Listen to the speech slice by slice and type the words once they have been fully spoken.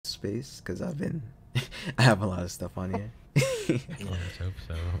space because I have a lot of stuff on here. Let's hope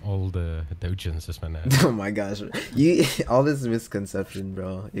so. All the dojins is my Oh my gosh, all this misconception,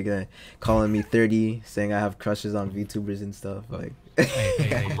 bro. You're gonna calling me 30, saying I have crushes on VTubers and stuff. Like,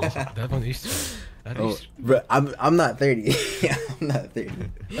 hey, listen, that one is true. That is true. Bro, I'm not 30. I'm not 30.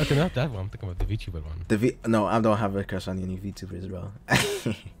 Okay, not that one. I'm talking about the VTuber one. No, I don't have a crush on any VTubers, bro.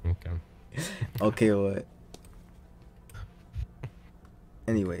 Okay. Okay, what?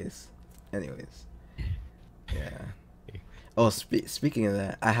 Anyways, yeah. Oh, speaking of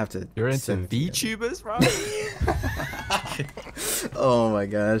that, I have to. You're into VTubers, bro? Oh my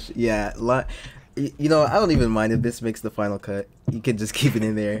gosh, yeah. You know, I don't even mind if this makes the final cut. You can just keep it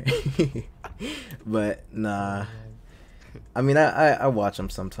in there. But nah, I mean, I watch them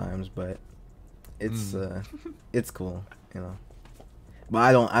sometimes, but it's cool, you know. But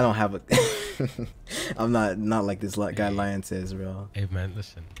I don't have a. I'm not like this guy Lion says, bro. Hey man,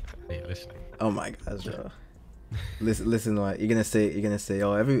 listen. Hey, listen. Oh my gosh, bro. Listen, what you're gonna say? You're gonna say,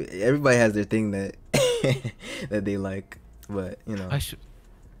 oh, everybody has their thing that that they like, but you know. I should.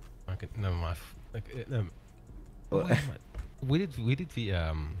 Okay, never mind. Like, we did the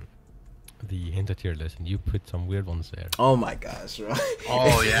hentai tier list, and you put some weird ones there. Oh my gosh, bro.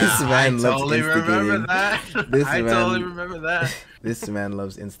 Oh yeah, This man I loves totally remember instigating. that. I totally remember that. This man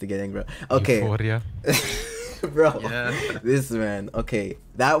loves instigating, bro. Okay. Euphoria. Bro, Yeah. this man. Okay,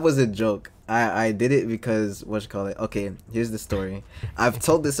 that was a joke. I did it because okay, here's the story. I've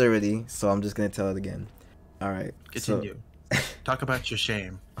told this already, so I'm just gonna tell it again. All right, Continue. Talk about your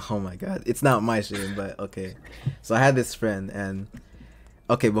shame. Oh my god, it's not my shame, but okay. So I had this friend, and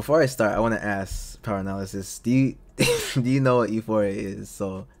okay, before I start, I want to ask Power Analysis, do you know what Euphoria is,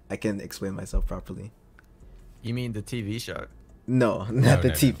 so I can explain myself properly? You mean the TV show? No, not the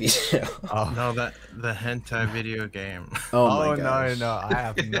TV show. Oh. No, the hentai video game. Oh my gosh. No, I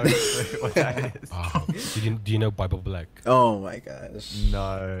have no clue what that is. Oh, do you know Bible Black? Oh my gosh.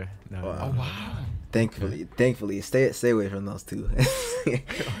 No. Wow. Oh wow. Thankfully, stay away from those two.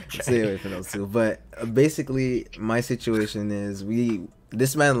 Stay away from those two. But basically, my situation is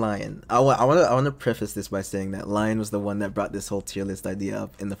this man Lion. I want to preface this by saying that Lion was the one that brought this whole tier list idea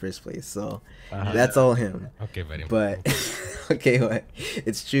up in the first place. So that's all him. Okay, buddy. But okay, what?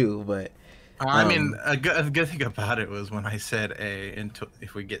 It's true. But I mean, a good thing about it was when I said, "Hey,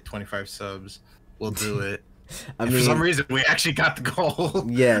 if we get 25 subs, we'll do it." I mean, for some reason, we actually got the goal.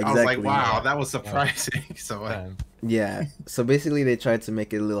 Yeah, exactly. I was like, "Wow, that was surprising." So yeah. So basically, they tried to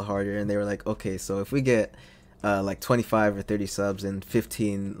make it a little harder, and they were like, "Okay, so if we get like 25 or 30 subs and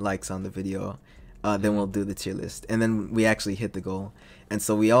 15 likes on the video, then we'll do the tier list." And then we actually hit the goal, and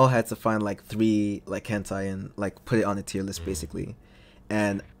so we all had to find like 3 like hentai and like put it on the tier list basically.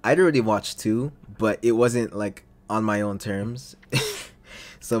 And I'd already watched 2, but it wasn't like on my own terms.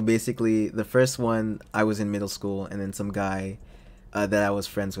 So basically, the first one, I was in middle school, and then some guy that I was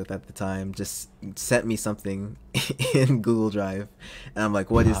friends with at the time just sent me something in Google Drive, and I'm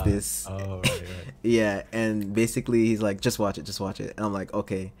like, what is this? Oh, right. Yeah, and basically he's like, just watch it, and I'm like,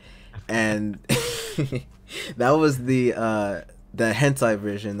 okay. And that was the hentai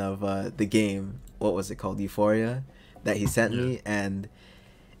version of the game. What was it called? Euphoria, that he sent me. And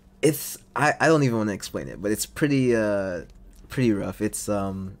it's I don't even want to explain it, but it's pretty rough. It's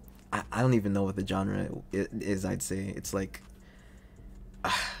I don't even know what the genre is. I'd say it's like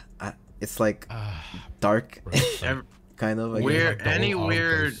dark kind of like weird, any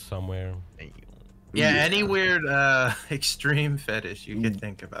weird somewhere. Yeah, any weird extreme fetish you could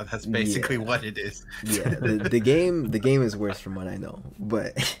think about. That's basically what it is. Yeah, the game is worse from what I know.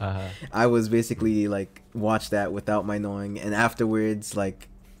 But I was basically like watched that without my knowing, and afterwards like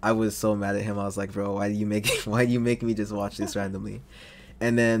I was so mad at him. I was like, bro, why do you make me just watch this randomly?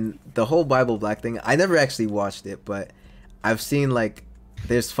 And then the whole Bible Black thing, I never actually watched it, but I've seen like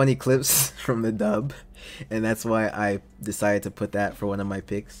there's funny clips from the dub, and that's why I decided to put that for one of my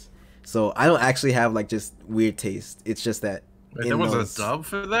picks. So I don't actually have like just weird taste. It's just that there was a dub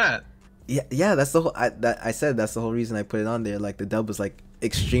for that. Yeah, that's the whole. I said that's the whole reason I put it on there. Like the dub was like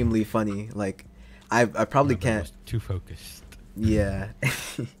extremely funny. Like I probably can't. Too focused. Yeah.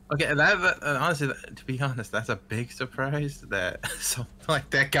 Okay, that honestly, to be honest, that's a big surprise that something like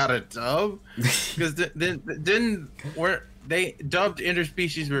that got a dub. Because then they dubbed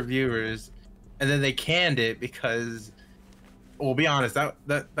interspecies reviewers, and then they canned it because, well, be honest, that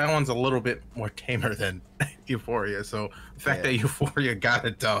one's a little bit more tamer than Euphoria. So the fact that Euphoria got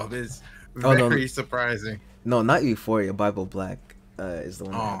a dub is very surprising. No, not Euphoria. Bible Black is the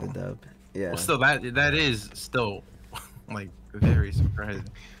one that had the dub. Yeah. Well, still, that is still like very surprising.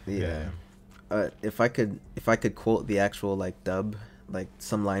 Yeah. If I could quote the actual like dub, like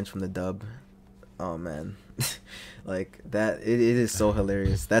some lines from the dub. Oh man, like that. It is so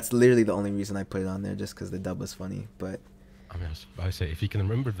hilarious. That's literally the only reason I put it on there, just because the dub was funny. But I mean, I would say if you can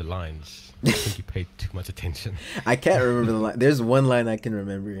remember the lines, I think you paid too much attention. I can't remember the line. There's one line I can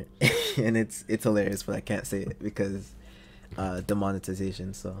remember, and it's hilarious, but I can't say it because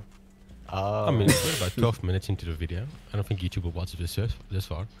demonetization. So I mean, we're about 12 minutes into the video. I don't think YouTube will watch this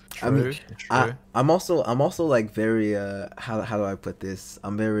far. I mean, I'm also like very how do I put this?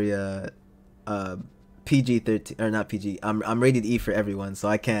 I'm very PG-13 or not PG. I'm rated E for everyone, so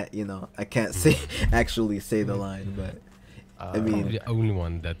I can't say actually say the line, but I mean Probably the only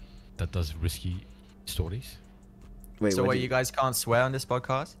one that does risky stories. wait. So what what, do you guys can't swear on this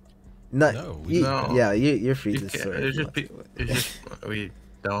podcast? No, No, No. yeah, you're free to You can't- swear. it's if you just, want to. it's just we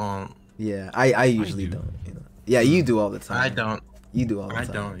don't. Yeah, I usually do. don't. Yeah, you do all the time. I don't. You do all the I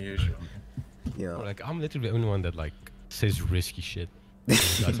time. don't usually. You know. Like, I'm literally the only one that like says risky shit. And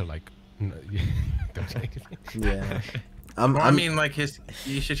you guys are like, no, don't say anything. Yeah. I mean, like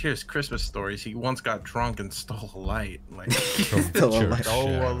you should hear his Christmas stories. He once got drunk and stole a light, like From Still church, alive. Oh,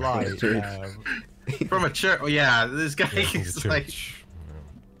 yeah. a lie. Church. from a church. Oh, yeah, this guy Yeah, from the is like. church.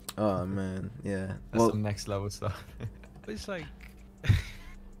 Oh man, yeah. That's Well, some next level stuff. But it's like,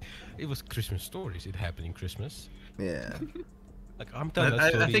 it was Christmas stories. It happened in Christmas. yeah. Like, I'm telling that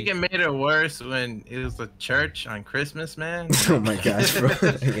story. I think it made it worse when it was a church on Christmas, man. Oh my gosh, bro.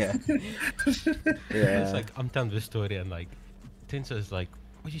 Yeah. It's Yeah. like, I'm telling this story, and like, Tensa is like,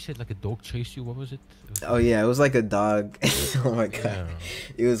 what you said, like a dog chased you? What was it? It was Oh yeah, it was like a dog. Oh my god. Yeah.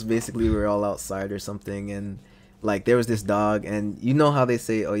 It was basically we were all outside or something, and like there was this dog, and you know how they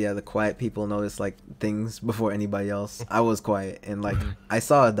say, oh yeah, the quiet people notice like things before anybody else. I was quiet, and like I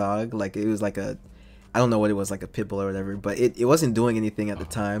saw a dog, like it was like a, I don't know what it was, like a Pitbull or whatever, but it wasn't doing anything at the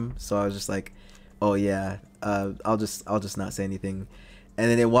time, so I was just like, oh yeah, I'll just not say anything, and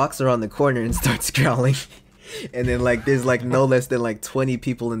then it walks around the corner and starts growling. And then like there's like no less than like 20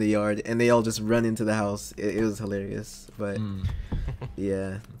 people in the yard, and they all just run into the house. It was hilarious, but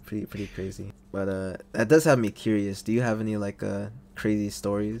yeah, pretty crazy. But that does have me curious. Do you have any like crazy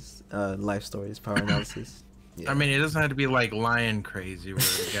stories, life stories, power analysis? Yeah. I mean, it doesn't have to be like lion crazy where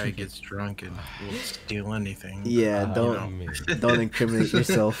the guy gets drunk and will steal anything. Yeah, You don't know. don't incriminate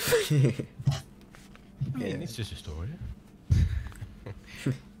yourself. I mean, Yeah. it's just a story.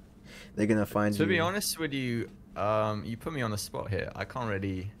 They're gonna find you. To be honest with you, you put me on the spot here. I can't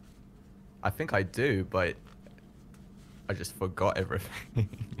really. I think I do, but I just forgot everything.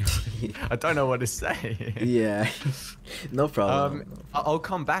 I don't know what to say. Yeah, no problem. I'll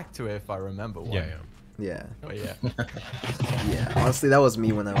come back to it if I remember one. Yeah, yeah. Yeah, Oh yeah. yeah. Honestly, that was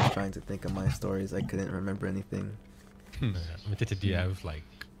me when I was trying to think of my stories. I couldn't remember anything. I mean, do you have like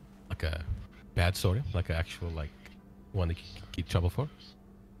a bad story, like an actual like one that you can get trouble for?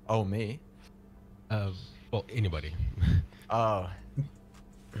 Oh me. Well, anybody. Oh.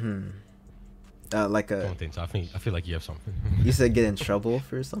 Like Don't think so. I feel like you have something. you said, get in trouble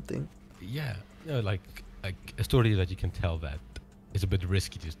for something. Yeah, no, like a story that you can tell that is a bit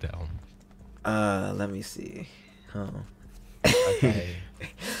risky to tell. Let me see. Oh. Okay.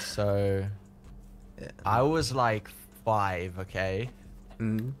 So Yeah. I was like 5. Okay.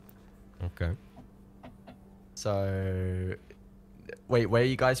 Mm. Okay. So wait, where are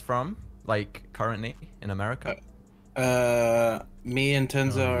you guys from? Like currently in America? Me and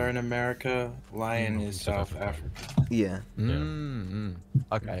Tenza are in America. Lion Mm, is South South Africa. Africa. Yeah.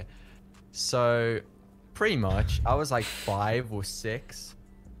 Okay. So pretty much I was like 5 or 6.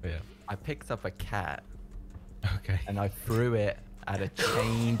 Yeah. I picked up a cat Okay. and I threw it at a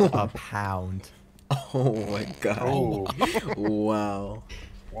chained up hound. Oh my god. Oh. Wow.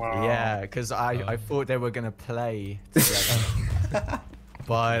 Wow. Yeah, because I thought they were gonna play together.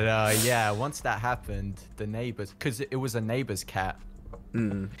 But yeah, once that happened, the neighbors, because it was a neighbor's cat,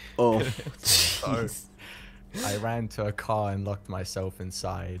 Mm. Oh. so Jeez. I ran to a car and locked myself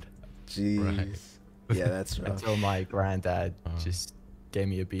inside Jeez. Yeah, that's rough. until my granddad just gave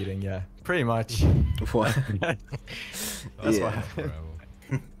me a beating. Yeah, pretty much. What? That's Yeah. what happened.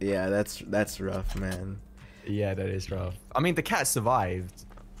 Bro. Yeah, that's rough, man. Yeah, that is rough. I mean, the cat survived.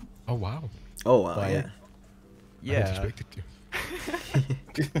 Oh wow. Oh wow. But- Yeah. I didn't Yeah. expect it to.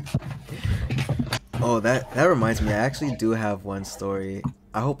 Oh, that reminds me. I actually do have one story.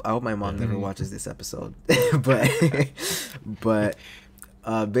 I hope my mom never watches this episode. but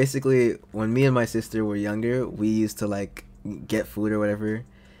basically, when me and my sister were younger, we used to like get food or whatever,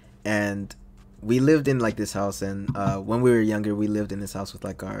 and we lived in like this house. And when we were younger, we lived in this house with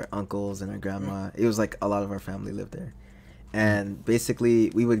like our uncles and our grandma. It was like a lot of our family lived there, and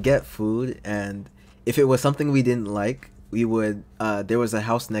basically we would get food, and if it was something we didn't like, we would there was a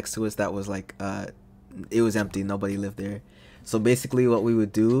house next to us that was like it was empty, nobody lived there. So basically what we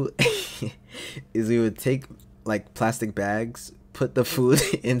would do is we would take like plastic bags, put the food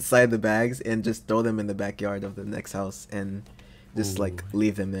inside the bags, and just throw them in the backyard of the next house and just like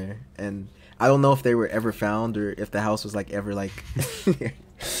leave them there. And I don't know if they were ever found or if the house was like ever like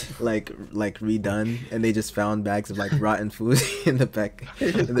like redone and they just found bags of like rotten food in the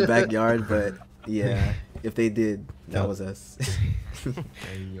backyard. But yeah, if they did, that was us.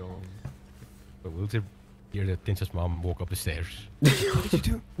 But we'll hear the Tensa's mom walk up the stairs. What did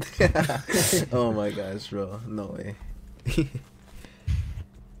you do? Oh my gosh, bro, no way.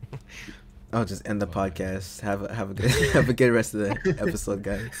 I'll just end the podcast. Have a good rest of the episode,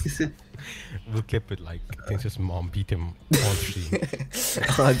 guys. We'll clip it like Tensa's mom beat him on stream.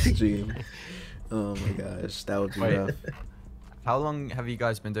 On stream. Oh my gosh, that would be rough. How long have you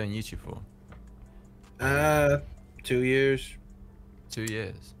guys been doing YouTube for? 2 years. 2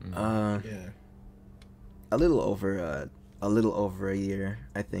 years. Yeah. A little over a year,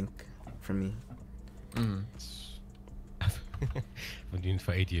 I think, for me. Mm. Been doing it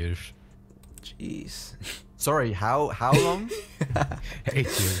for 8 years. Jeez. Sorry, how long? 8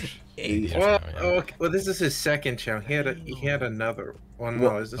 years. 8 years Well, now, yeah. okay. Well, this is his second channel. He had another one.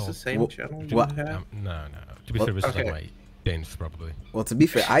 Well, No, is this the same channel you what- have? No. To be fair, this is okay. like my 10th probably. Well, to be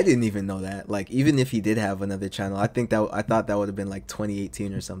fair, I didn't even know that. Like, even if he did have another channel, I thought that would have been like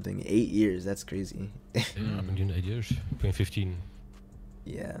 2018 or something. 8 years, that's crazy. Yeah, I've been doing 8 years. 2015.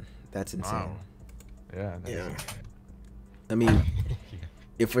 Yeah, that's insane. Wow. Yeah. Yeah. I mean,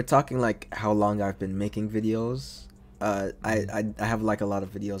 if we're talking like how long I've been making videos, I have like a lot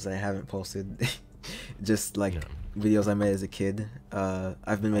of videos that I haven't posted. Just like videos I made as a kid.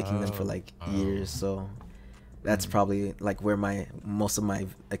 I've been making them for like years, so that's probably like where most of my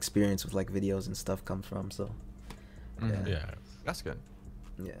experience with like videos and stuff come from. So Yeah. That's good.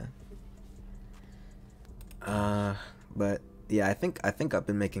 yeah. But yeah, I think I've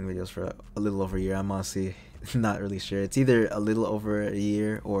been making videos for a little over a year. I'm honestly not really sure. It's either a little over a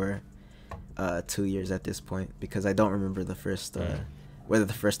year or 2 years at this point, because I don't remember the first whether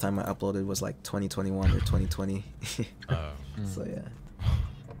the first time I uploaded was like 2021 or 2020. So yeah.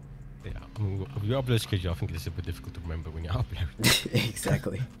 Yeah, I mean, with your upload schedule, I think it's a bit difficult to remember when you upload.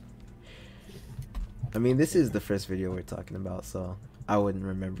 Exactly. I mean, this is the first video we're talking about, so I wouldn't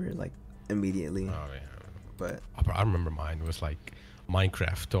remember it like immediately. Oh yeah. But I remember mine. It was like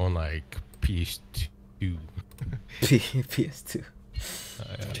Minecraft on like PS2. PS2.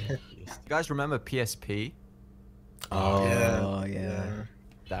 You guys remember PSP? Oh Yeah. yeah.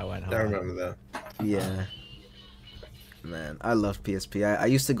 That went I hard. remember that. Yeah. Man, I love PSP. I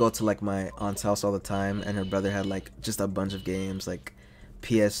used to go to like my aunt's house all the time, and her brother had like just a bunch of games, like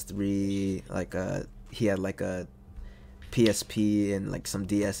PS3, like he had like a PSP and like some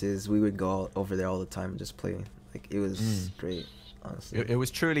DS's. We would go over there all the time and just play. Like it was great, honestly. It was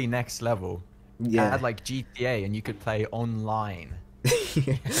truly next level. Yeah. It had like GTA and you could play online.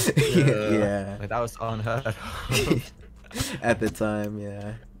 Yeah. Like that was unheard of. At the time,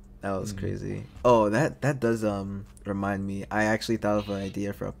 yeah. That was crazy. Oh, that does remind me. I actually thought of an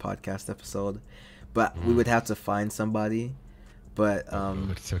idea for a podcast episode, but we would have to find somebody. But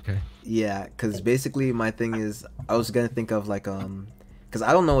But it's okay. yeah, because basically my thing is I was gonna think of like because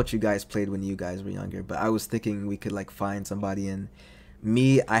I don't know what you guys played when you guys were younger, but I was thinking we could like find somebody. And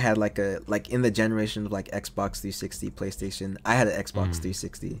me, I had like in the generation of like Xbox 360, PlayStation, I had an Xbox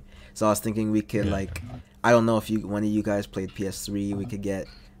 360, so I was thinking we could like, I don't know if one of you guys played PS3, we could get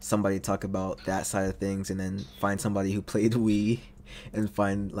somebody to talk about that side of things, and then find somebody who played Wii and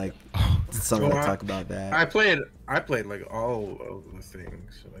find like someone to talk about that. I played like all of the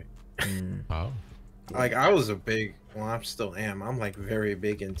things. Like, Wow. like I was I still am. I'm like very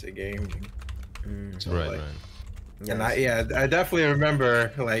big into gaming. So, Right, like, man. And I definitely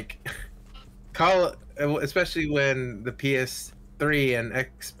remember like especially when the PS3 and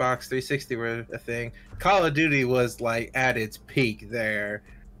Xbox 360 were a thing. Call of Duty was like at its peak there,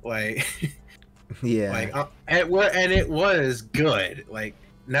 like Yeah. like and it was good. Like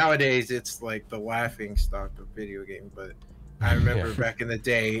nowadays it's like the laughing stock of video games, but I remember back in the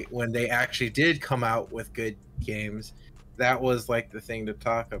day when they actually did come out with good games, that was like the thing to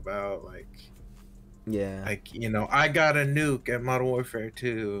talk about. Like you know, I got a nuke at Modern Warfare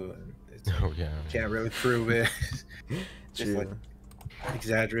 2. And it's, Oh yeah. can't really prove it. Just True. like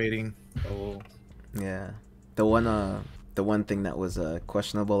exaggerating. Oh, Yeah. The one thing that was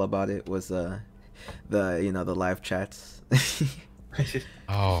questionable about it was the live chats.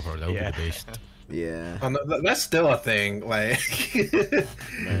 Oh, bro, that would be Yeah. the best. Yeah. oh, no, that's still a thing. Like,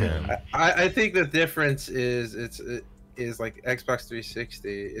 Man. I think the difference is is like Xbox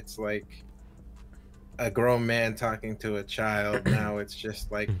 360. It's like a grown man talking to a child. Now it's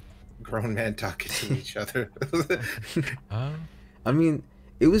just like grown men talking to each other. I mean,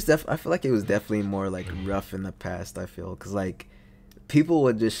 I feel like it was definitely more like rough in the past. I feel because like people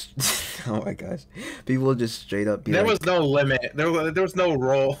would just, oh my gosh, people would just straight up be There like, was no limit. There was no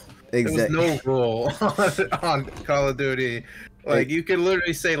rule. Exactly. There was no rule on Call of Duty. Like you could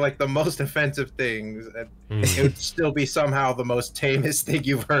literally say like the most offensive things, and it would still be somehow the most tamest thing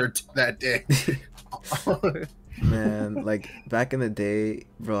you've heard that day. Man, like back in the day,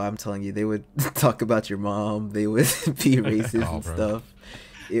 bro, I'm telling you, they would talk about your mom. They would be racist and stuff.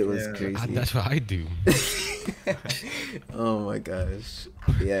 It was crazy. That's what I do. Oh my gosh.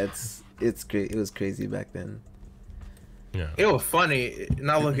 Yeah, it's great. It was crazy back then. Yeah. It was funny.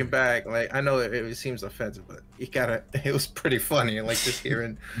 Now looking back, like I know it seems offensive, but it was pretty funny. Like just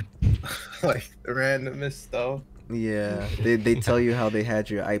hearing like the randomest stuff. Yeah, they tell you how they had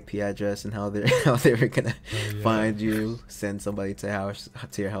your IP address and how they were gonna find you, send somebody to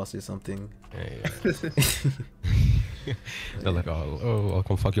your house or something. Yeah. They're like, oh, I'll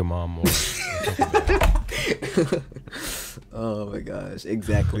come fuck your mom. Or Oh my gosh,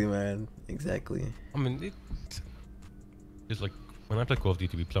 exactly, man, exactly. I mean, it's like when I play Call of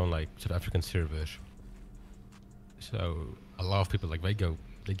Duty, we play on like South African servers. So a lot of people like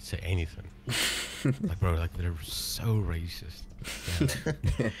they say anything. Like bro, like they're so racist.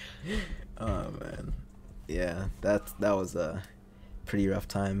 Yeah. Oh man, yeah, that was a pretty rough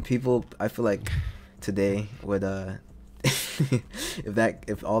time. People, I feel like today would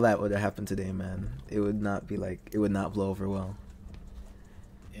if all that would have happened today, man, it would not blow over well.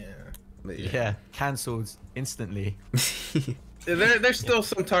 Yeah. But Yeah, cancelled instantly. There's still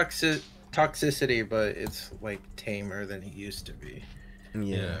some toxicity, but it's like tamer than it used to be.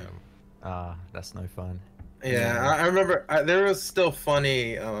 Yeah. That's no fun. Yeah, I remember there was still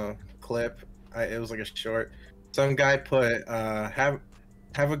funny clip. It was like a short. Some guy put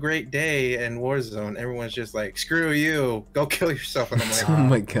have a great day in Warzone. Everyone's just like, screw you, go kill yourself. And I'm like, Oh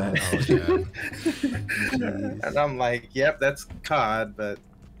my god. Oh, yeah. and I'm like, yep, that's COD, but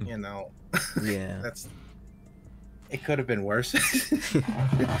you know, Yeah. It could have been worse.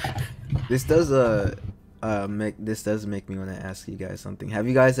 This does make me want to ask you guys something. Have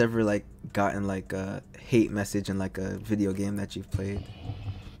you guys ever like gotten like a hate message in like a video game that you've played?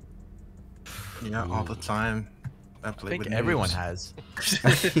 Yeah, all the time. I think everyone has.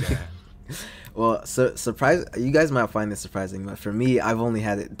 Yeah. Well, so you guys might find this surprising, but for me, I've only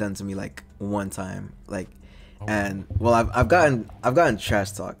had it done to me like one time. Like, and well, I've gotten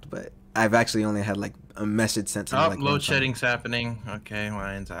trash talked, but I've actually only had like a message sent to me. Like load shedding's happening. Okay,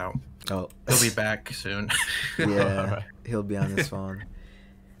 Ryan's out. Oh, he'll be back soon. Yeah, he'll be on his phone.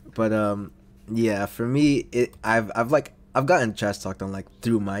 But yeah, for me, I've gotten trash talked on like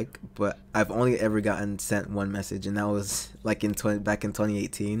through mic, but I've only ever gotten sent one message, and that was like back in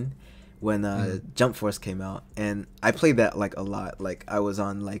 2018 when Jump Force came out, and I played that like a lot. Like I was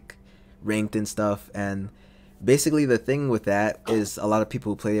on like ranked and stuff, and basically the thing with that is a lot of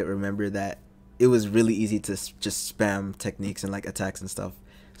people who played it remember that it was really easy to just spam techniques and like attacks and stuff.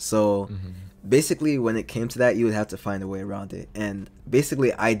 So basically when it came to that, you would have to find a way around it, and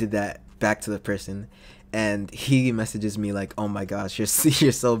basically I did that back to the person, and he messages me like, oh my gosh, you're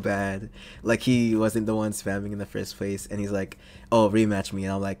so bad. Like he wasn't the one spamming in the first place, and he's like, oh, rematch me.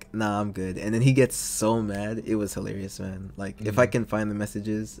 And I'm like, nah, I'm good. And then he gets so mad. It was hilarious, man. Like if I can find the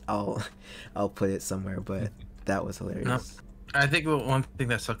messages, I'll put it somewhere, but that was hilarious. No, I think one thing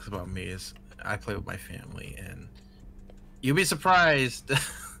that sucks about me is I play with my family, and you'll be surprised.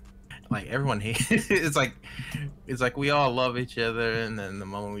 Like everyone hates it's like we all love each other, and then the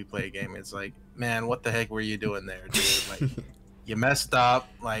moment we play a game, it's like, man, what the heck were you doing there, dude? Like you messed up.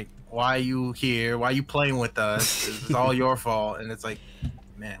 Like why are you here? Why are you playing with us? It's all your fault. And it's like,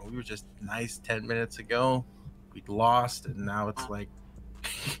 man, we were just nice 10 minutes ago. We lost, and now it's like,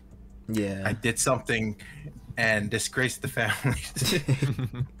 yeah, I did something and disgraced the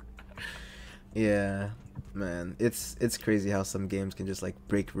family. Yeah, man, it's crazy how some games can just like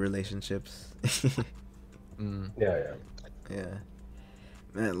break relationships. Yeah.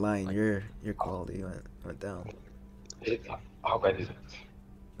 Man, Lion, your quality went down. How bad is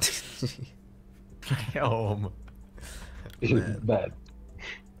it? Oh, Man. Bad.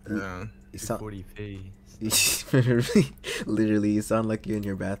 You sound 40p. literally you sound like you're in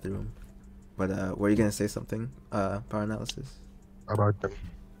your bathroom. But were you gonna say something? Power analysis. About them.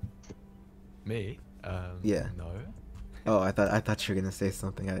 Me? Yeah. No. Oh, I thought you were gonna say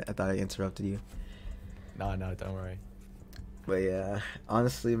something. I thought I interrupted you. No, don't worry. But yeah,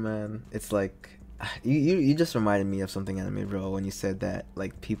 honestly, man, it's like you just reminded me of something, anime bro, when you said that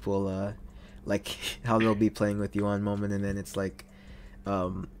like people like how they'll be playing with you one moment and then it's like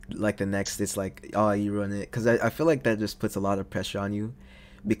the next it's like, oh, you run it, because I feel like that just puts a lot of pressure on you,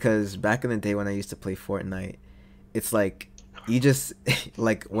 because back in the day when I used to play Fortnite, it's like you just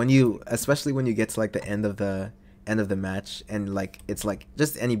like when you, especially when you get to like the end of the match, and like it's like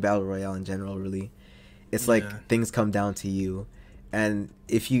just any battle royale in general really, it's like things come down to you, and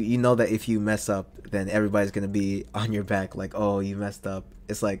if you know that if you mess up then everybody's gonna be on your back like, oh, you messed up.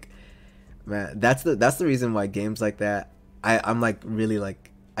 It's like, man, that's the reason why games like that, I'm like really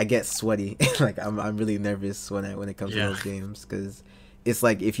like I get sweaty like I'm really nervous when it comes to those games, because it's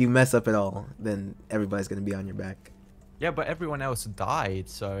like if you mess up at all then everybody's gonna be on your back. Yeah, but everyone else died,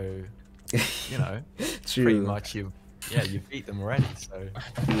 so you know, True. pretty much you beat them already. So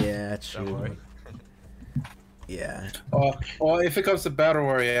Yeah, don't true. worry. Yeah. Well, if it comes to battle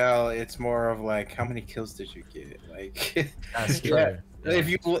royale, it's more of like how many kills did you get? Like, That's true. yeah.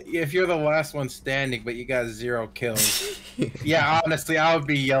 If you're the last one standing but you got 0 kills, yeah, honestly, I would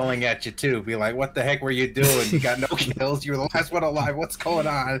be yelling at you too. Be like, "What the heck were you doing? You got no kills. You were the last one alive. What's going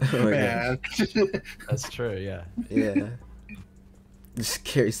on, Oh my man?" That's true. Yeah. Yeah. Just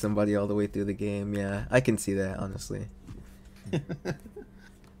carry somebody all the way through the game. Yeah, I can see that, honestly.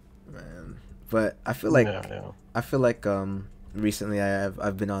 Man, but I feel like recently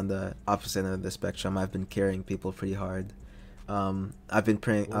I've been on the opposite end of the spectrum. I've been carrying people pretty hard. I've been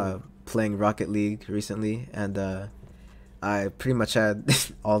playing Rocket League recently, and I pretty much had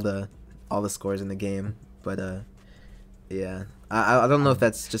all the scores in the game. But yeah, I don't know if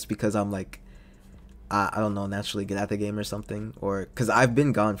that's just because I'm like, I don't know, naturally good at the game or something, or because I've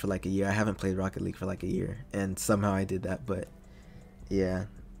been gone for like a year. I haven't played Rocket League for like a year, and somehow I did that. But yeah,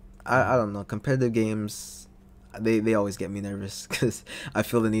 I don't know. Competitive games, they always get me nervous because I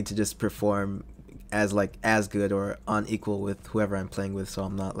feel the need to just perform as good or on equal with whoever I'm playing with, so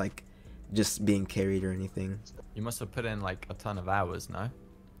I'm not like just being carried or anything. You must have put in like a ton of hours, no?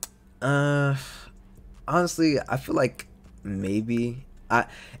 Honestly, I feel like maybe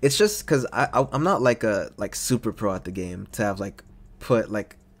it's just because I'm not like a super pro at the game to have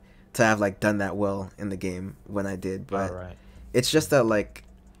done that well in the game when I did, but it's just that like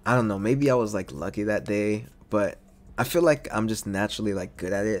I don't know, maybe I was like lucky that day, but I feel like I'm just naturally like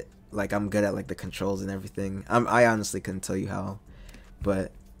good at it. Like I'm good at like the controls and everything. I honestly couldn't tell you how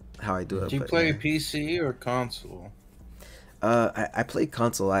I do it. Do you but, play yeah. PC or console? I play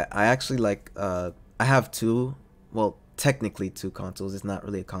console. I actually like I have two, well, technically two consoles. It's not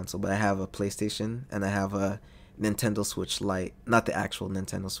really a console, but I have a PlayStation and I have a Nintendo Switch Lite. Not the actual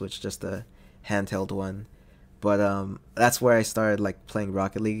Nintendo Switch, just a handheld one. But that's where I started like playing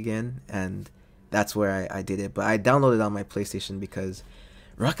Rocket League again, and that's where I did it. But I downloaded on my PlayStation because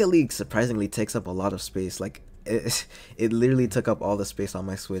Rocket League surprisingly takes up a lot of space. Like it literally took up all the space on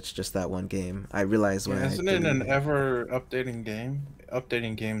my Switch, just that one game. I realized when Isn't it an ever updating game?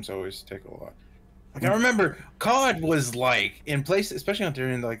 Updating games always take a lot. Like I remember COD was like in place, especially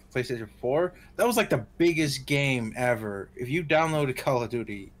during like PlayStation 4. That was like the biggest game ever. If you downloaded Call of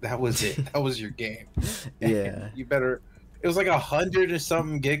Duty, that was it. That was your game. Yeah. You better. It was like 100 or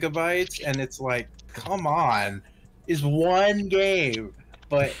something gigabytes, and it's like, come on, it's one game,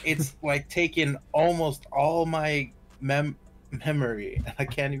 but it's like taking almost all my memory. I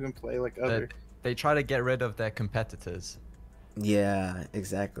can't even play like other. They try to get rid of their competitors. Yeah,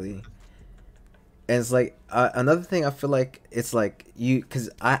 exactly. And it's like another thing. I feel like it's like because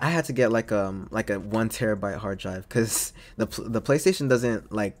I had to get like a 1 terabyte hard drive because the PlayStation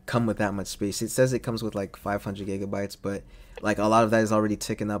doesn't like come with that much space. It says it comes with like 500 gigabytes, but like a lot of that is already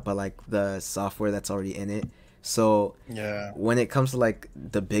taken up by like the software that's already in it. So yeah, when it comes to like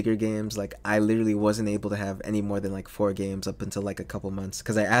the bigger games, like I literally wasn't able to have any more than like 4 games up until like a couple months,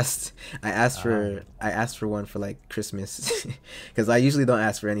 because I asked for one for like Christmas, because I usually don't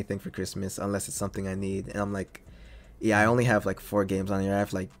ask for anything for Christmas unless it's something I need, and I'm like, yeah, I only have like 4 games on here. I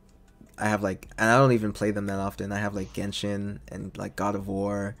have like, and I don't even play them that often. I have like Genshin and like God of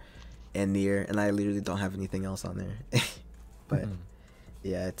War and Nier, and I literally don't have anything else on there. But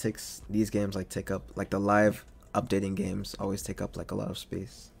yeah, these games like take up like the live updating games always take up like a lot of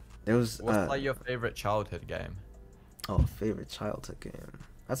space. There was What's like your favorite childhood game? Oh, favorite childhood game.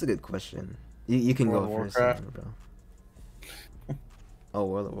 That's a good question. You can World go of first, Warcraft. bro. Oh,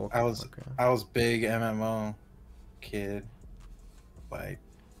 World of Warcraft. I was big MMO kid. Like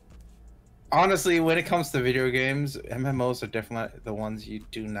honestly, when it comes to video games, MMOs are definitely the ones you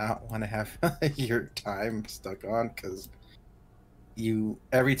do not want to have your time stuck on, because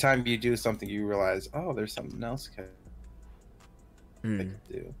every time you do something you realize, oh, there's something else I can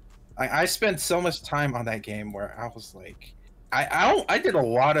do. I spent so much time on that game where I was like, I did a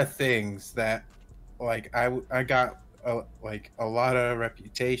lot of things that, like, I got like a lot of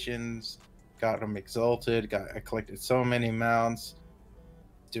reputations, got them exalted, I collected so many mounts,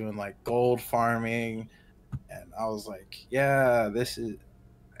 doing like gold farming, and I was like, yeah, this is.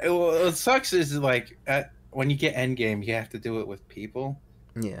 What sucks is like when you get end game, you have to do it with people.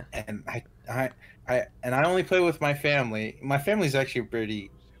 Yeah. And I only play with my family. My family's actually a pretty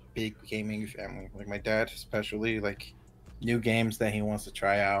big gaming family. Like my dad, especially, like new games that he wants to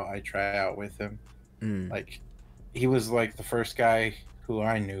try out, I try out with him. Like he was like the first guy who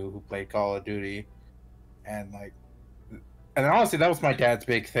I knew who played Call of Duty, and honestly, that was my dad's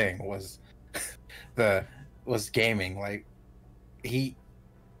big thing was was gaming. Like he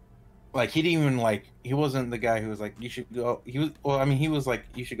didn't even he wasn't the guy who was like you should go. He was he was like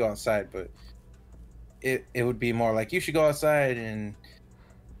you should go outside, but it would be more like you should go outside and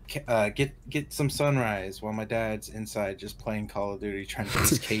get some sunrise while my dad's inside just playing Call of Duty trying to get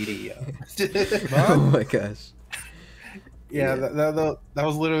his KD up. Oh my gosh. Yeah, that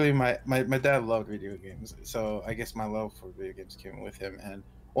was literally my dad loved video games, so I guess my love for video games came with him. And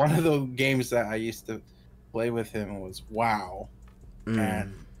one of the games that I used to play with him was WoW.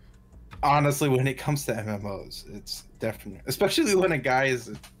 And honestly, when it comes to MMOs, it's definitely, especially when a guy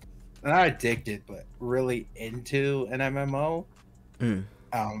is not addicted but really into an MMO,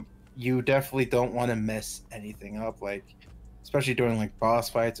 you definitely don't want to mess anything up. Like, especially during like boss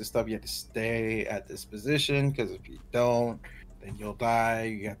fights and stuff, you have to stay at this position because if you don't, then you'll die.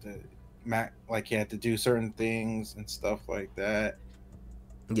 You have to you have to do certain things and stuff like that.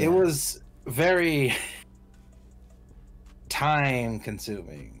 Yeah. It was very time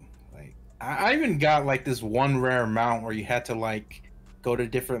consuming. Like I even got like this one rare mount where you had to like go to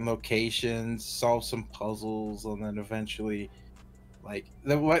different locations, solve some puzzles, and then eventually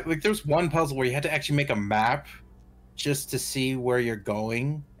there's one puzzle where you had to actually make a map just to see where you're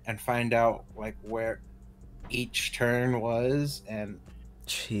going and find out like where each turn was. And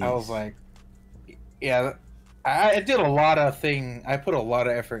jeez. I was like, yeah, I did a lot of I put a lot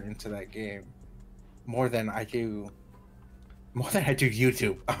of effort into that game, more than I do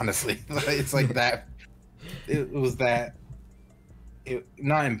YouTube, honestly. It's like that. It was that.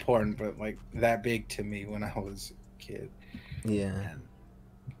 Not important, but like that big to me when I was a kid. Yeah.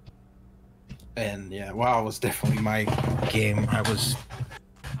 And yeah, WoW was definitely my game I was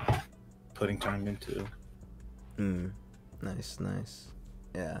putting time into. Nice.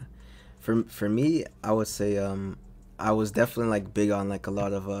 Yeah. For me, I would say I was definitely like big on like a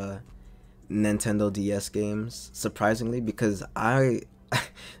lot of Nintendo DS games, surprisingly, because the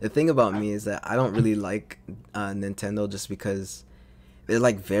thing about me is that I don't really like Nintendo just because they're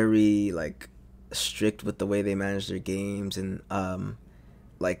like very like strict with the way they manage their games, and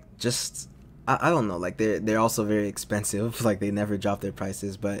like just I don't know, like they're also very expensive. Like they never drop their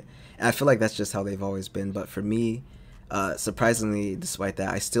prices, but I feel like that's just how they've always been. But for me, surprisingly, despite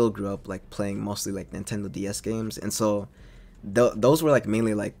that, I still grew up like playing mostly like Nintendo DS games, and so those were like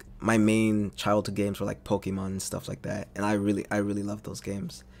mainly like my main childhood games were like Pokemon and stuff like that, and I really love those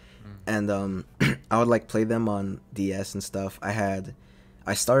games. And I would like play them on DS and stuff.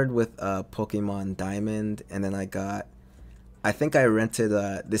 I started with Pokemon Diamond, and then I think I rented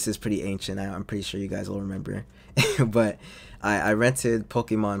this is pretty ancient, I'm pretty sure you guys will remember, but I rented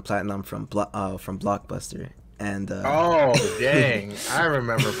Pokemon Platinum from Blockbuster. And oh dang, I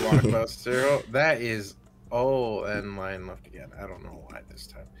remember Blockbuster. Oh, that is and Lion left again. I don't know why this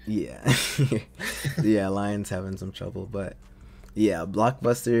time. Yeah. Yeah, Lion's having some trouble, but yeah,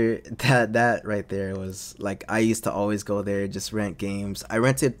 Blockbuster, that right there was like, I used to always go there, just rent games. I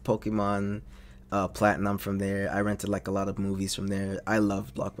rented Pokemon Platinum from there. I rented like a lot of movies from there. I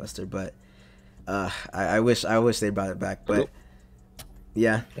love Blockbuster, but I wish they brought it back. But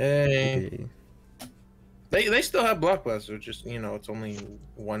yeah. Hey. They still have Blockbuster, just it's only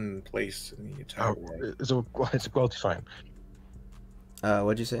one place in the entire world. It's a quality fine.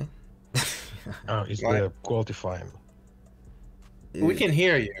 What'd you say? It's the quality fine. We can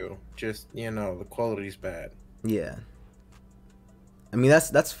hear you, just the quality's bad. Yeah. I mean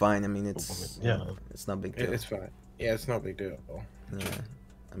that's fine. I mean it's it's not a big deal. It's fine. Yeah, it's no big deal. Yeah.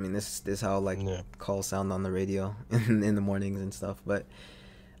 I mean this is how like calls sound on the radio in the mornings and stuff. But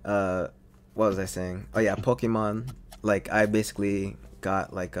what was I saying? Oh yeah, Pokemon. Like I basically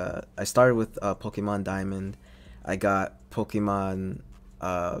got like I started with Pokemon Diamond. I got Pokemon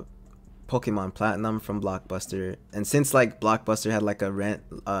Platinum from Blockbuster, and since like Blockbuster had like a rent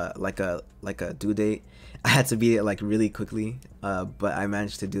like a due date, I had to beat it like really quickly, but I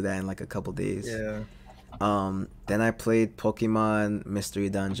managed to do that in like a couple days. Yeah. Then I played Pokemon Mystery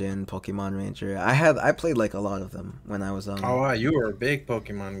Dungeon, Pokemon Ranger. I played like a lot of them when I was Oh wow, you were a big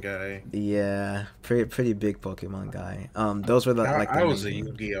Pokemon guy. yeah, pretty big Pokemon guy. Those were the like the I was main a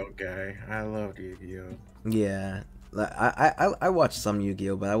games. Yu-Gi-Oh guy. I loved Yu-Gi-Oh. Yeah, like I watched some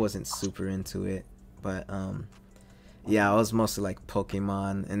Yu-Gi-Oh, but I wasn't super into it. But yeah, I was mostly like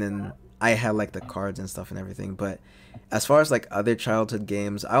Pokemon, and then I had like the cards and stuff and everything. But as far as like other childhood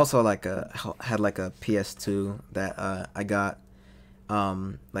games, I also like had like a PS2 that I got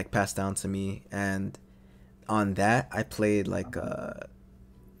like passed down to me, and on that I played like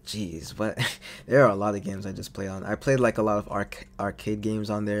jeez, what there are a lot of games I just played on. I played like a lot of arcade games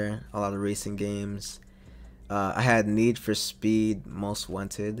on there, a lot of racing games. I had Need for Speed Most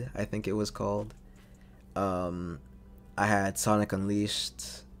Wanted, I think it was called. I had Sonic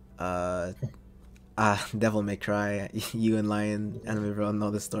Unleashed, Devil May Cry. You and Lion Anime Bro know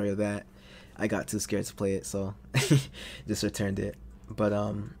the story of that. I got too scared to play it, so just returned it. But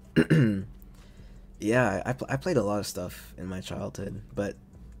yeah, I played a lot of stuff in my childhood, but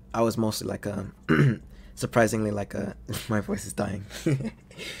I was mostly like a surprisingly like a my voice is dying.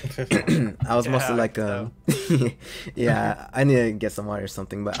 I was mostly like yeah, I need to get some water or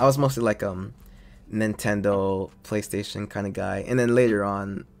something, but I was mostly like Nintendo, PlayStation kind of guy, and then later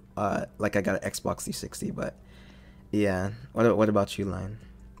on like I got an Xbox 360. But yeah, what about you, Lion?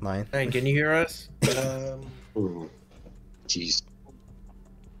 Hey, can you hear us? Jeez.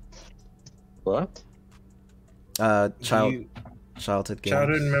 What? Childhood games.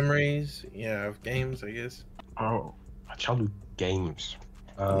 Childhood memories, yeah, of games, I guess. Oh, childhood games.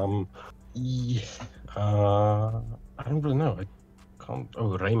 Yeah, I don't really know. I can't.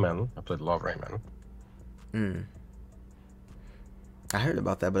 Oh, Rayman. I played a lot of Rayman. I heard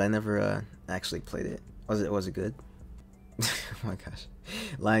about that, but I never actually played it. Was it good? Oh my gosh,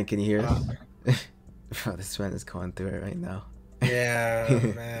 Lion, can you hear us? Bro, this man is going through it right now. Yeah,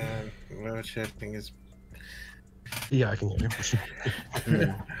 man, load shifting is. Yeah, I can hear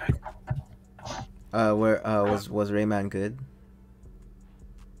you. Where was Rayman good?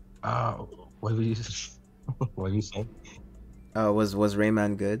 What were you? What were you saying? Was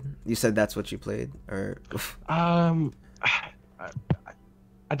Rayman good? You said that's what you played, or?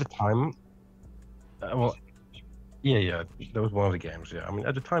 At the time, well, yeah, that was one of the games. Yeah, I mean,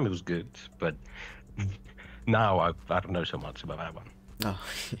 at the time it was good, but now I don't know so much about that one. Oh,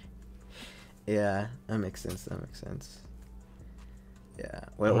 yeah, that makes sense. Yeah,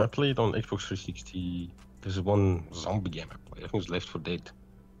 I played on Xbox 360. There's one zombie game I played. I think it was Left 4 Dead.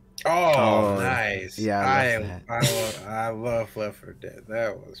 Oh, nice. Yeah, I love Left 4 Dead.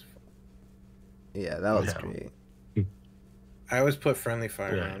 That was fun. Yeah, that was great. I always put friendly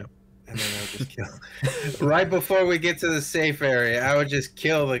fire on, yeah. and then I would just kill. Right before we get to the safe area, I would just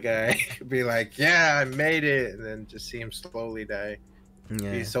kill the guy. Be like, "Yeah, I made it," and then just see him slowly die.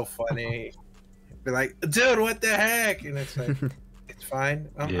 Yeah. Be so funny. Be like, "Dude, what the heck?" And it's like, "It's fine.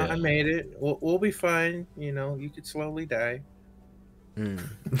 I made it. We'll be fine. You know, you could slowly die."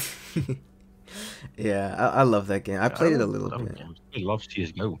 Yeah, I love that game. I played it a little bit. I love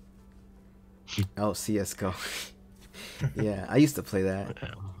CS:GO. Oh, CS:GO. Yeah, I used to play that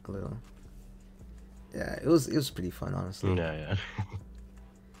a little. Yeah, it was pretty fun, honestly. Yeah.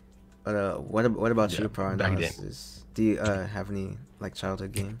 But what about you, back PowerAnalysis? Do you have any like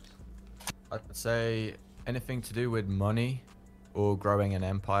childhood games? I'd say anything to do with money or growing an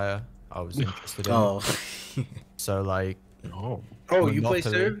empire. I was interested in. Oh. So like. Oh, you play Monopoly.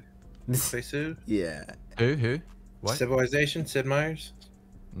 Civ? You play Civ? Yeah. Who? What? Civilization? Sid Meier's?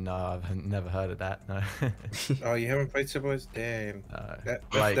 No, I've never heard of that. No. Oh, you haven't played Civilization? Damn. That's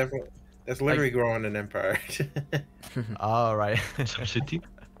like, definitely. That's literally growing an empire. Oh, right. City?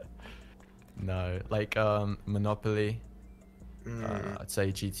 No, like Monopoly. I'd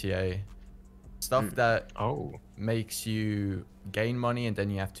say GTA. Stuff that makes you gain money and then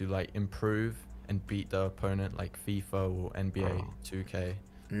you have to like improve and beat the opponent, like FIFA or NBA 2K.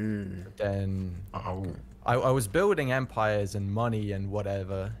 Then I was building empires and money and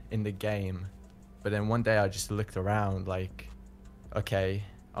whatever in the game, but then one day I just looked around like, okay,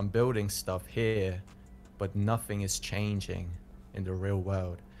 I'm building stuff here, but nothing is changing in the real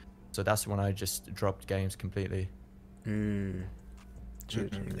world. So that's when I just dropped games completely. True.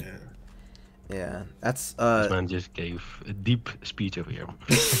 Yeah, that's This man just gave a deep speech over here.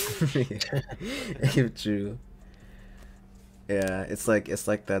 True. Yeah, it's like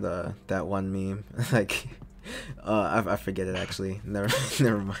that that one meme. Like I forget it actually. Never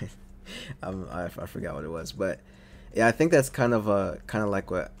mind. I forgot what it was, but yeah, I think that's kind of like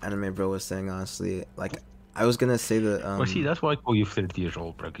what Anime Bro was saying, honestly. Like I was gonna say that Well, see, that's why I call you 30 years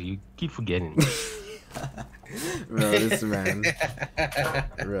old, bro, 'cause you keep forgetting. Bro, this man.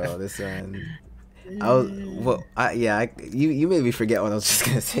 Bro, this man. You made me forget what I was just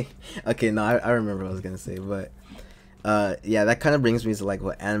gonna say. Okay, no, I remember what I was gonna say, but yeah, that kind of brings me to like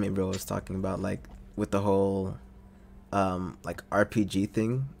what Anime Bro was talking about, like with the whole like RPG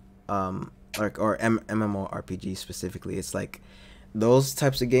thing, or MMORPG specifically. It's like those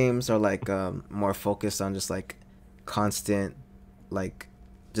types of games are like more focused on just like constant, like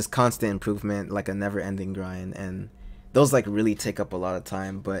just constant improvement, like a never-ending grind, and those like really take up a lot of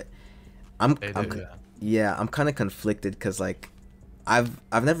time. But I'm kind of conflicted because like I've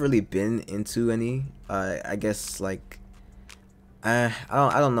never really been into any. I guess like I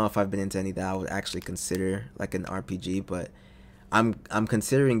don't know if I've been into any that I would actually consider like an RPG, but I'm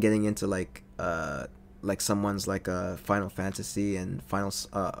considering getting into like someone's like a Final Fantasy and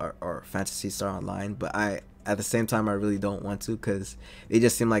or Phantasy Star Online, but I at the same time I really don't want to because they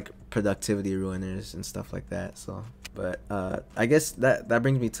just seem like productivity ruiners and stuff like that. So, but I guess that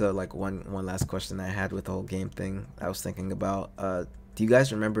brings me to like one last question I had with the whole game thing. I was thinking about do you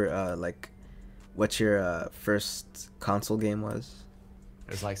guys remember like what your first console game was?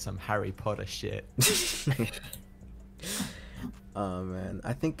 It was like some Harry Potter shit. Oh man,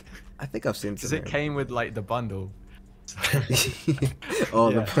 I think I've seen. Because it came with like the bundle.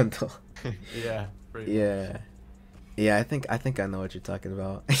 Oh, the bundle. Yeah. Yeah. Yeah, I think I know what you're talking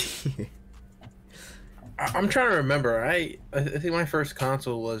about. I'm trying to remember. I think my first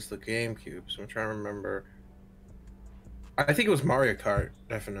console was the GameCube, so I'm trying to remember. I think it was Mario Kart,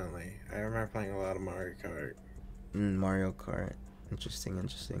 definitely. I remember playing a lot of Mario Kart. Mario Kart.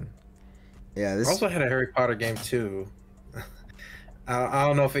 Interesting. Yeah, this I also had a Harry Potter game too. I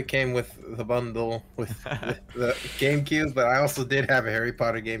don't know if it came with the bundle with the GameCube, but I also did have a Harry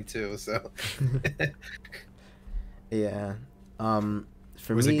Potter game too. So yeah,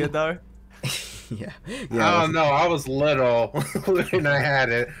 for was me, it good though? yeah. I don't know. I was little when I had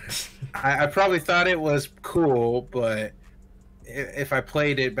it. I probably thought it was cool, but if I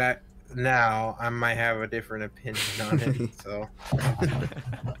played it back now, I might have a different opinion on it. So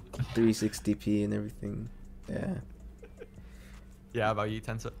 360p and everything. Yeah. Yeah, how about you,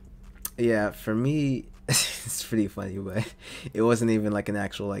 Tensa? Yeah, for me, it's pretty funny, but it wasn't even like an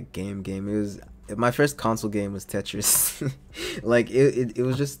actual like game. It was my first console game was Tetris. Like it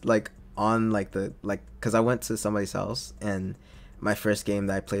was just like on like because I went to somebody's house and my first game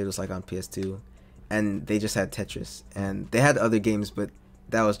that I played was like on PS2, and they just had Tetris, and they had other games, but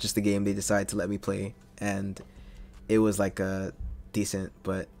that was just the game they decided to let me play, and it was like a decent,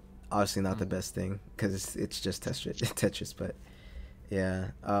 but obviously not the best thing because it's just Tetris, but.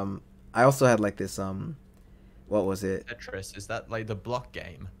 Yeah. I also had like this what was it? Tetris, is that like the block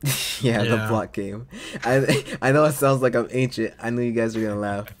game? Yeah, the block game. I know it sounds like I'm ancient. I knew you guys were gonna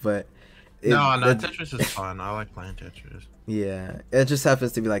laugh, but Tetris is fun. I like playing Tetris. Yeah, it just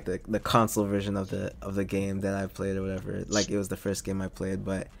happens to be like the console version of the game that I played or whatever. Like it was the first game I played,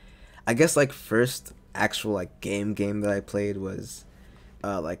 but I guess like first actual like game that I played was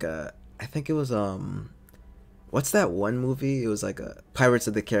I think it was what's that one movie? It was like a Pirates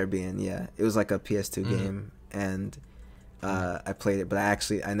of the Caribbean. Yeah, it was like a PS2 game, and I played it, but I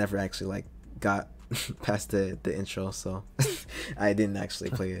never actually like got past the intro, so I didn't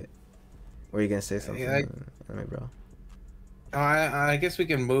actually play it. Were you gonna say something? Alright, bro. I guess we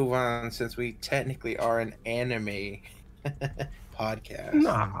can move on since we technically are an anime podcast.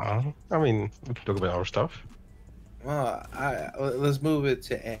 Nah, I mean we can talk about our stuff. Well, let's move it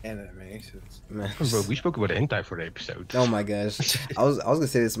to anime since. Man, Bro, we spoke about hentai for the episode. oh my gosh, I was gonna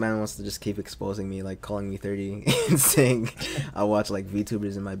say this man wants to just keep exposing me, like calling me 30 and saying I watch like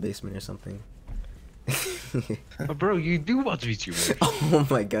VTubers in my basement or something. Oh, bro, you do watch VTubers. Oh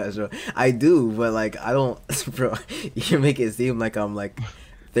my gosh, bro. I do, but like I don't, bro. You make it seem like I'm like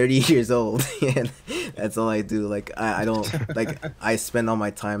 30 years old, and that's all I do. Like I don't like I spend all my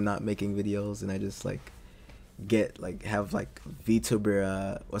time not making videos, and I just like have like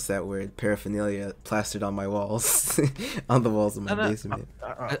VTuber what's that word, paraphernalia plastered on my walls on the walls of my basement.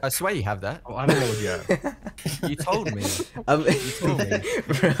 I swear you have that. Oh, I don't know what you have. You told me. You told me.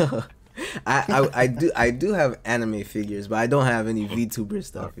 Bro, I do have anime figures, but I don't have any VTuber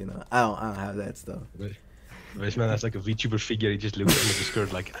stuff, you know. I don't have that stuff. This man has like a VTuber figure. He just looks under the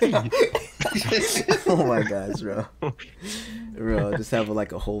skirt like, hey. Oh my gosh, bro. Bro, just have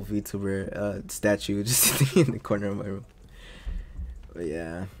like a whole VTuber statue just in the corner of my room. But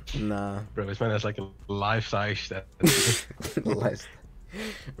yeah, nah. Bro, this man has like a life-size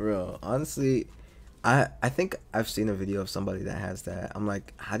Bro, honestly, I think I've seen a video of somebody that has that. I'm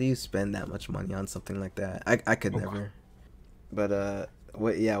like, how do you spend that much money on something like that? I could never. But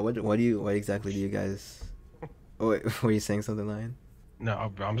What? Yeah. What do you? What exactly do you guys? Oh, wait, were you saying something, Lion?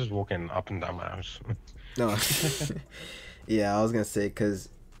 No, I'm just walking up and down my house. No. Yeah, I was gonna say because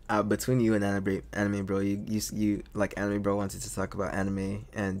between you and anime bro, you like anime bro wanted to talk about anime,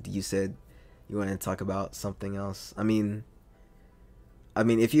 and you said you wanted to talk about something else. I mean,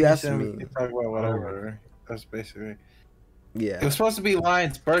 if you asked me, We talk about whatever. That's basically. yeah, It was supposed to be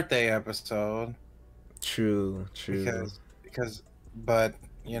Lion's birthday episode. true. But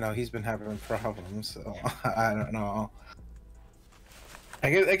you know he's been having problems, so I don't know.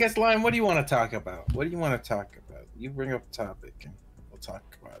 I guess, Lion, what do you want to talk about? What do you want to talk about? You bring up a topic and we'll talk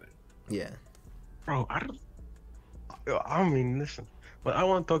about it. Yeah. Bro, I mean, listen. What I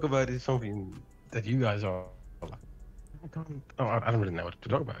want to talk about is something that you guys are like. I don't really know what to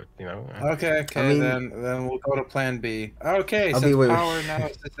talk about, you know? Okay, I mean- then we'll go to Plan B. Okay, I'll since wait. Power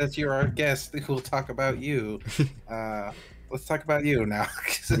Analysis, that's you're our guest, we'll talk about you. Let's talk about you now,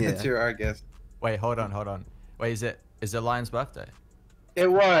 since Yeah. you're our guest. Wait, hold on. Wait, is it Lion's birthday? It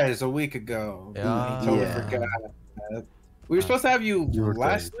was a week ago. Yeah. He totally Yeah. forgot. We were supposed to have you You were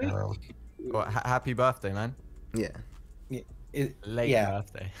last great, week. Well, happy birthday, man. Yeah. Late Yeah.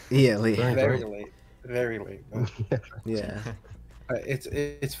 birthday. Yeah. Like, Very late. Very late. But yeah.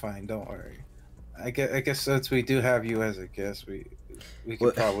 it's fine. Don't worry. I guess since we do have you as a guest, we could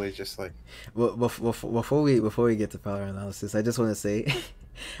Well- probably just like. Well, before we get to power analysis, I just want to say,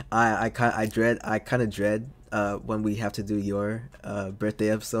 I kind of dread when we have to do your birthday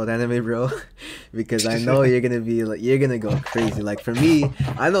episode, anime bro, because I know you're gonna go crazy. Like for me,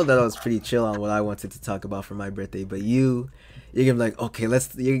 I know that I was pretty chill on what I wanted to talk about for my birthday, but you're gonna be like, okay,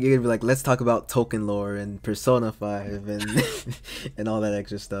 you're gonna be like, let's talk about token lore and Persona 5 and and all that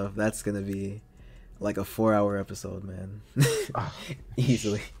extra stuff. That's gonna be like a 4-hour episode, man.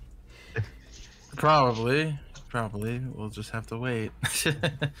 Easily. Probably. We'll just have to wait.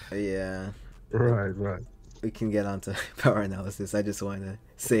 Yeah. Right. We can get on to power analysis. I just want to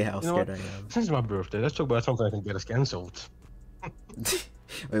say how You know scared what? I am. Since it's my birthday, let's talk about something that can get us cancelled.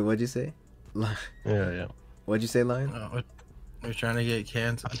 Wait, what'd you say? Yeah. What'd you say, Lion? We're trying to get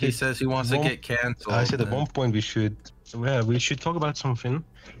canceled. I He said says he wants to get canceled. I said at one point we should talk about something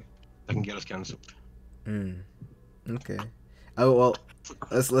that can get us cancelled. Okay. Oh well,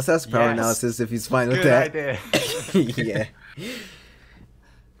 let's ask power Yes. analysis if he's fine with Good that. idea. Yeah.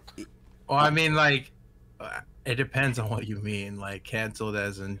 Well, I mean, like, it depends on what you mean. Like, canceled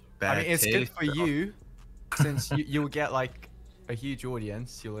as in bad I mean, it's good taste, for you, since you'll get like a huge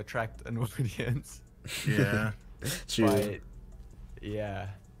audience. You'll attract an audience. Yeah. True. But yeah,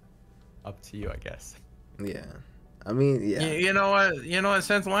 up to you, I guess. Yeah. I mean, yeah. You know what?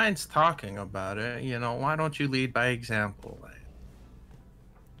 Since Lion's talking about it, why don't you lead by example?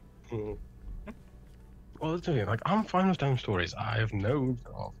 Mm. Well, it's okay. Like, I'm fine with telling stories. I have no.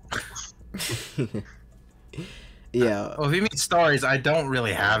 Yeah. Well, if you mean stories, I don't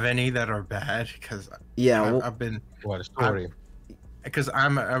really have any that are bad because Yeah. Well, I've been What a story. because I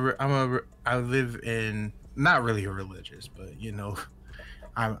live in not really religious, but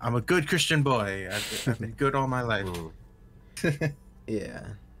I'm a good Christian boy. I've been good all my life. yeah.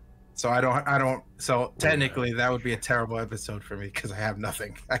 So I don't. So technically, that would be a terrible episode for me because I have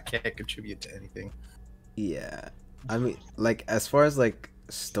nothing. I can't contribute to anything. Yeah. I mean, like as far as like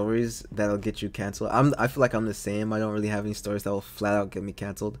stories that'll get you canceled, I feel like I'm the same. I don't really have any stories that will flat out get me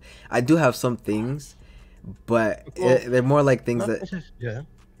canceled. I do have some things, but they're more like things that. Yeah.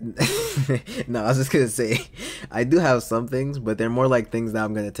 No, I was just gonna say, I do have some things, but they're more like things that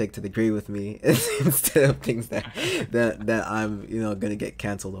I'm gonna take to the grave with me instead of things that I'm gonna get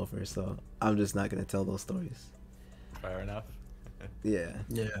canceled over. So I'm just not gonna tell those stories. Fair enough. Yeah,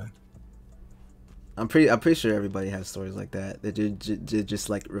 Yeah. I'm pretty sure everybody has stories like that that you just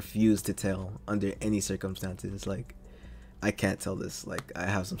like refuse to tell under any circumstances. Like, I can't tell this. Like, I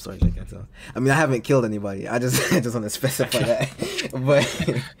have some stories I can't tell. I mean, I haven't killed anybody. I just want to specify that.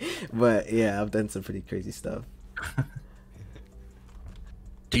 But yeah, I've done some pretty crazy stuff.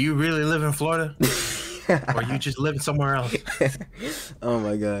 Do you really live in Florida, or you just live somewhere else? Oh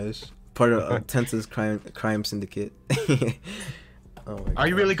my gosh, part of Tensa's crime syndicate. Oh my Are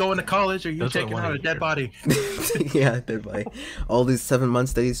you really going to college, or are you That's what I taking wanna out a dead hear. body? Yeah, they're like all these 7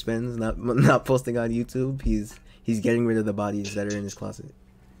 months that he spends not posting on YouTube. He's getting rid of the bodies that are in his closet.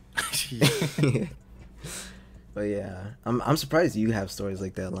 But yeah, I'm surprised you have stories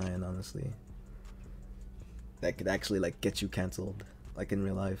like that, Lion. Honestly, that could actually like get you canceled, like in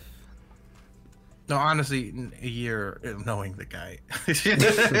real life. No, honestly, a year knowing the guy.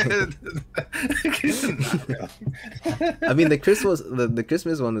 I mean, the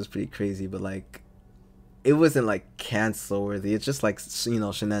Christmas one was pretty crazy, but like, it wasn't like cancel worthy. It's just like, you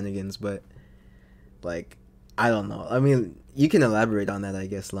know, shenanigans. But like, I don't know. I mean, you can elaborate on that, I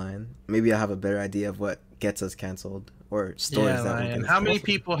guess, Lion. Maybe I have a better idea of what gets us canceled or stories Yeah, that would Lion. get us How many canceled.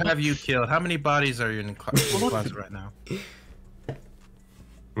 people have you killed? How many bodies are you in the closet right now?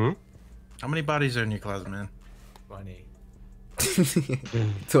 How many bodies are in your closet, man? 20.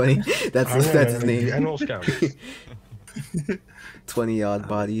 20. That's his The name. animal scout. 20 odd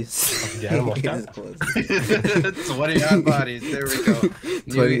bodies. The animal In his scout. closet. 20 odd bodies. There we go.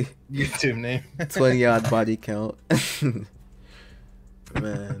 20 YouTube name. 20 odd body count.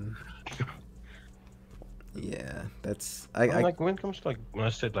 Man. Yeah, that's I Like when it comes to like when I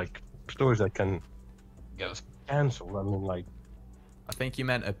said like stories that can get us cancelled, I mean like I think you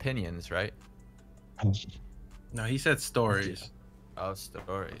meant opinions, right? No, he said stories. Oh,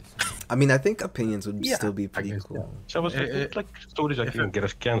 stories. I mean, I think opinions would Yeah, still be I pretty guess, cool. yeah. So I was like, it's like stories that can get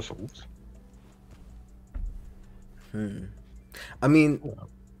us cancelled. I mean,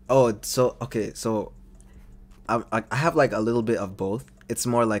 oh, so okay, so I have like a little bit of both. It's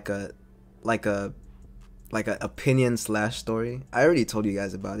more like a opinion slash story. I already told you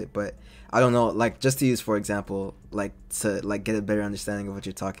guys about it, but I don't know, like just to use for example, like to like get a better understanding of what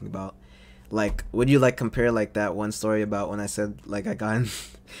you're talking about. Like, would you like compare like that one story about when I said like I got in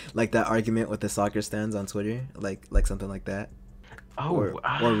like that argument with the soccer stands on Twitter, like something like that, or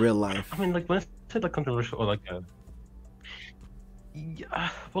real life? I mean, like when I said like controversial or like yeah,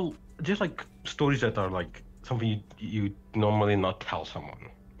 well, just like stories that are like something you normally not tell someone.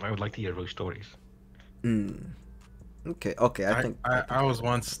 I would like to hear those stories. Okay, I think I was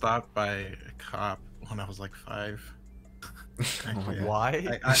once stopped by a cop when I was like 5.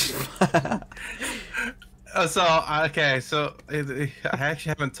 Why? So I actually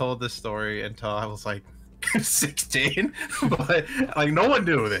haven't told this story until I was like 16, but like no one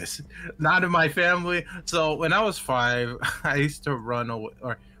knew this, not in my family. So when I was 5, I used to run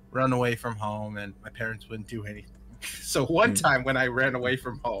away from home, and my parents wouldn't do anything. So one time when I ran away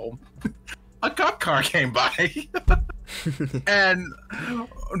from home, a cop car came by. And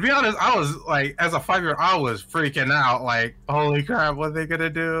to be honest, I was like, as a 5-year-old, I was freaking out. Like, holy crap, what are they gonna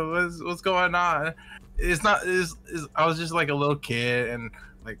do? What's going on? I was just like a little kid, and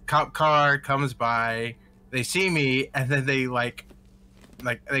like cop car comes by, they see me, and then they like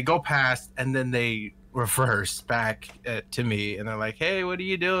they go past, and then they reverse back to me, and they're like, hey, what are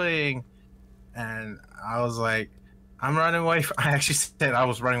you doing? And I was like, I'm running away. I actually said I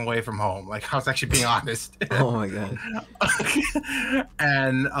was running away from home. Like, I was actually being honest. Oh my god.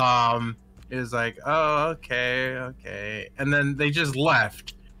 And it was like, oh, okay. And then they just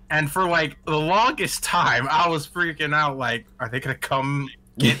left. And for like the longest time, I was freaking out. Like, are they gonna come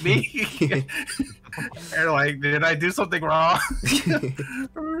get me? And like, did I do something wrong?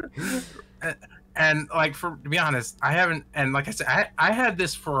 And like, to be honest, I haven't. And like I said, I had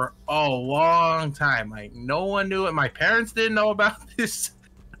this for a long time. Like, no one knew it. My parents didn't know about this.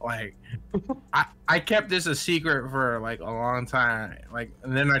 Like, I kept this a secret for like a long time. Like,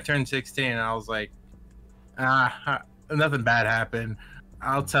 and then I turned 16, and I was like, nothing bad happened.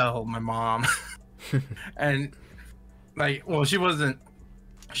 I'll tell my mom. And like, well, she wasn't.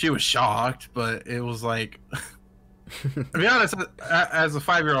 She was shocked, but it was like. To be honest, as a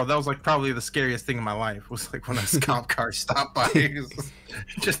 5-year-old, that was like probably the scariest thing in my life. Was like when a cop car stopped by,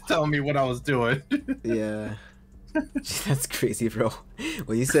 just telling me what I was doing. Yeah, that's crazy, bro.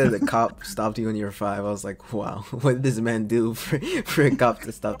 When you said the cop stopped you when you were 5, I was like, wow, what did this man do for a cop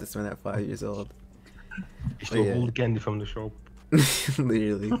to stop this man at 5 years old? He stole all the candy from the shop.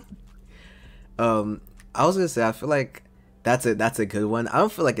 Literally. I was gonna say, I feel like that's a good one. I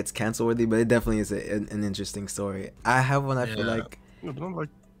don't feel like it's cancel worthy, but it definitely is an interesting story. I have one I feel like. No, but I'm like,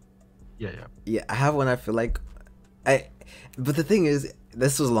 yeah. Yeah, I have one I feel like. But the thing is,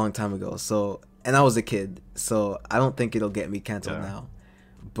 this was a long time ago. So, and I was a kid, so I don't think it'll get me canceled now.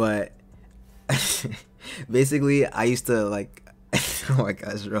 But basically, I used to like. Oh my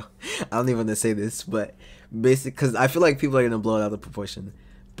gosh, bro! I don't even want to say this, but because I feel like people are gonna blow it out of proportion.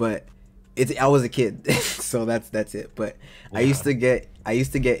 But I was a kid, so that's it. But yeah. I used to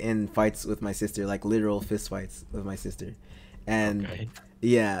get in fights with my sister, like literal fist fights with my sister, and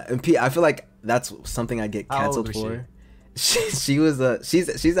yeah, and I feel like that's something I get canceled for. She's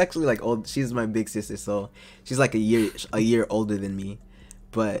actually like old. She's my big sister, so she's like a year older than me.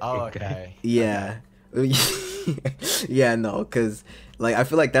 But yeah. Yeah, no, because like I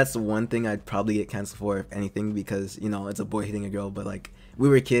feel like that's one thing I'd probably get canceled for, if anything, because you know it's a boy hitting a girl, but like we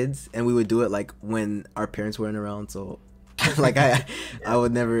were kids and we would do it like when our parents weren't around, so like I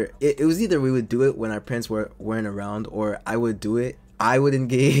would never. It was either we would do it when our parents weren't around, or I would do it. I would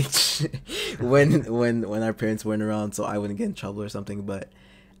engage when our parents weren't around, so I wouldn't get in trouble or something. But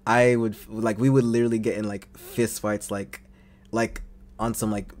I would like we would literally get in like fist fights, like on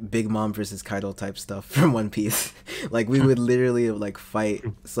some like Big Mom versus Kaido type stuff from One Piece. Like we would literally like fight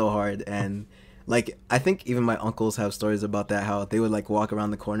so hard, and like I think even my uncles have stories about that, how they would like walk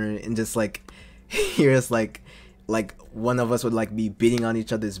around the corner and just like hear us like one of us would like be beating on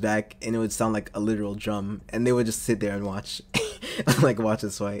each other's back, and it would sound like a literal drum, and they would just sit there and watch like watch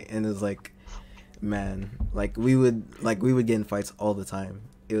us fight. And it was like, man, like we would get in fights all the time.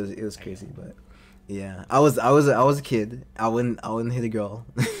 It was crazy. But yeah, I was a kid. I wouldn't hit a girl.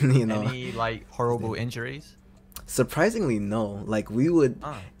 You know, any like horrible injuries? Surprisingly, no. Like we would,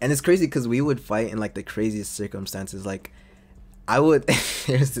 and it's crazy because we would fight in like the craziest circumstances. Like I would,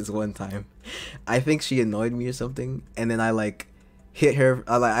 there's this one time, I think she annoyed me or something, and then I like hit her,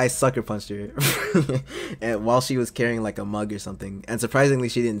 I sucker punched her, and while she was carrying like a mug or something, and surprisingly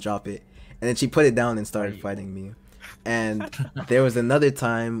she didn't drop it, and then she put it down and started fighting me. And there was another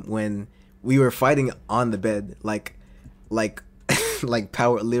time when we were fighting on the bed, like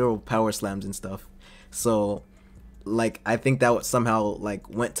literal power slams and stuff. So like I think that somehow like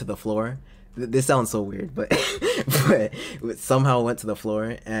went to the floor. This sounds so weird, but but it somehow went to the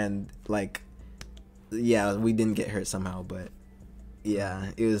floor, and like yeah, we didn't get hurt somehow. But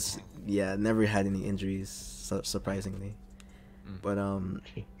yeah, it was, yeah, never had any injuries, surprisingly. But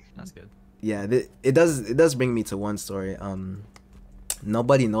that's good. Yeah, it does bring me to one story.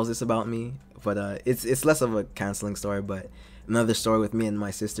 Nobody knows this about me, but it's less of a canceling story, but another story with me and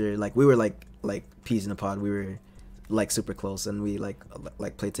my sister. Like we were like peas in a pod. We were like super close, and we like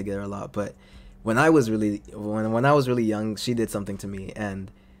played together a lot. But when I was really young, she did something to me,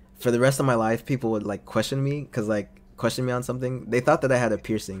 and for the rest of my life, people would like question me on something. They thought that I had a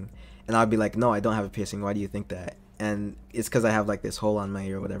piercing, and I'd be like, no, I don't have a piercing. Why do you think that? And it's because I have like this hole on my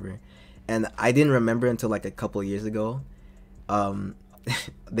ear or whatever. And I didn't remember until like a couple years ago.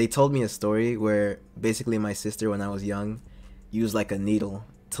 They told me a story where basically my sister, when I was young, used like a needle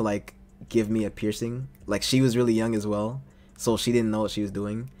to like give me a piercing. Like she was really young as well, so she didn't know what she was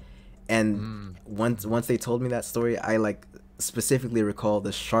doing. And once they told me that story, I like specifically recall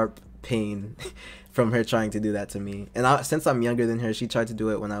the sharp pain from her trying to do that to me. And since I'm younger than her, she tried to do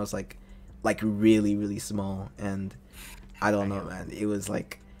it when I was like really, really small. And I don't know, man, it was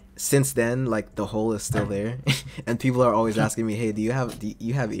like, since then, like the hole is still there. And people are always asking me, hey, do you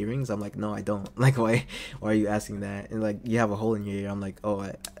have earrings? I'm like, no, I don't. Like, why are you asking that? And like, you have a hole in your ear. I'm like, oh,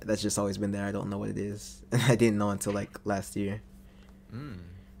 that's just always been there. I don't know what it is. And I didn't know until like last year.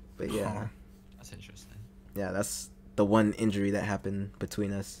 But yeah, that's interesting. Yeah, that's the one injury that happened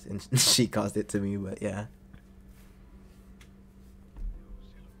between us, and she caused it to me. But yeah.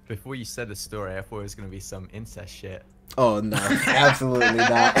 Before you said the story, I thought it was gonna be some incest shit. Oh no, absolutely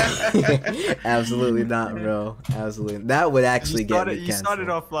not. Absolutely not, bro. Absolutely. That would actually get me canceled. You started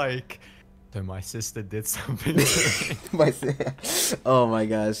off like, so my sister did something. Oh my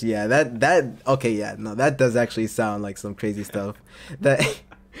gosh, yeah. That okay, yeah. No, that does actually sound like some crazy stuff. That,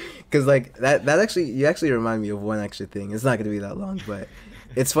 cause like that actually, you actually remind me of one extra thing. It's not gonna be that long, but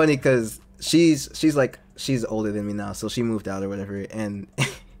it's funny cause she's older than me now, so she moved out or whatever, and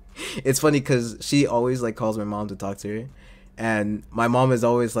it's funny because she always like calls my mom to talk to her, and my mom is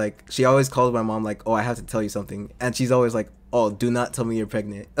always like, she always calls my mom like, oh, I have to tell you something, and she's always like, oh, do not tell me you're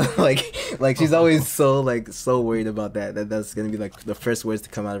pregnant. like she's always so worried about that's gonna be like the first words to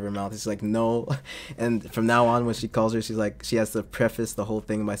come out of her mouth. It's like, no. And from now on, when she calls her, she's like, she has to preface the whole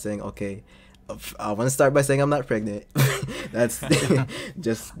thing by saying, okay, I want to start by saying I'm not pregnant. That's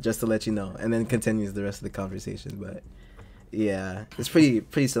just to let you know, and then continues the rest of the conversation. But yeah, it's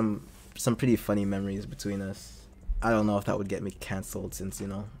some pretty funny memories between us. I don't know if that would get me canceled, since, you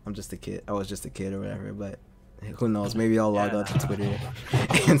know, I was just a kid or whatever, but who knows, maybe I'll log on to Twitter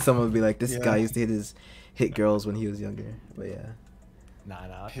and someone will be like, this guy used to hit girls when he was younger. But yeah.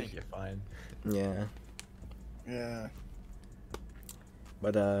 Nah, I think you're fine. Yeah.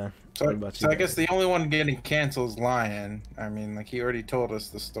 But what about you? So I guess the only one getting canceled is Lion. I mean, like, he already told us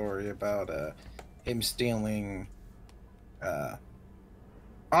the story about him stealing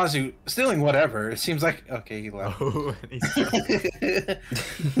honestly, stealing whatever. It seems like, okay, he left. Oh,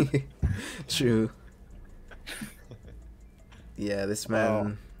 True. Yeah, this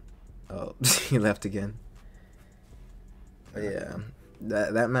man. Oh, he left again. But yeah,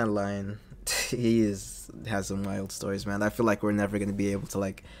 that man Lion, has some wild stories, man. I feel like we're never gonna be able to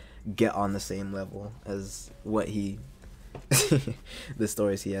like get on the same level as what the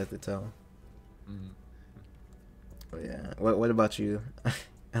stories he has to tell. But yeah, what about you?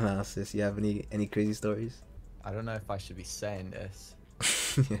 Analysis, you have any crazy stories? I don't know if I should be saying this.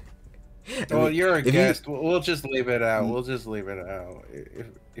 Well, mean, you're a if guest. We'll just leave it out. Mm. We'll just leave it out.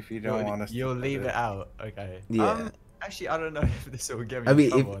 If you don't want us, You'll to leave it out. Okay. Yeah. Actually, I don't know if this will get me I in mean,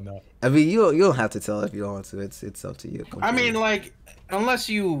 trouble or not. you don't have to tell if you don't want to. It's up to you. I mean, completely. like, unless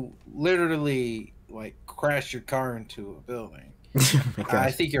you literally like crash your car into a building, Oh my I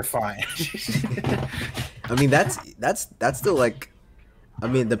gosh. think you're fine. I mean, that's still like. I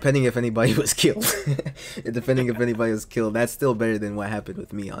mean, depending if anybody was killed, depending if anybody was killed, that's still better than what happened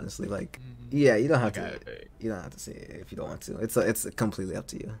with me. Honestly, like, yeah, you don't have to. You don't have to say it if you don't want to. It's completely up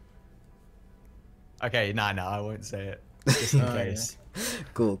to you. Okay, nah, I won't say it. Just in Oh, yeah. case.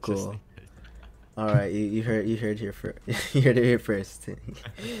 Cool. Just in case. All right, you heard here first. You heard it here first.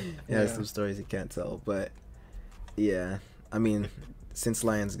 Yeah. Some stories you can't tell, but yeah, I mean, since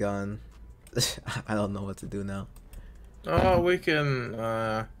Lion's gone, I don't know what to do now. Oh, we can.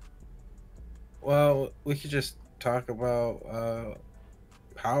 Well, we could just talk about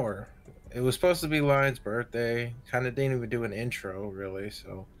power. It was supposed to be Lion's birthday. Kind of didn't even do an intro, really.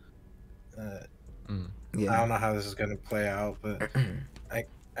 So, I Yeah. don't know how this is gonna play out, but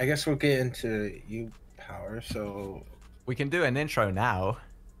I guess we'll get into you power. So We can do an intro now.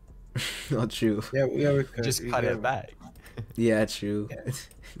 Not true. yeah, we could Just cut it back. Yeah, true.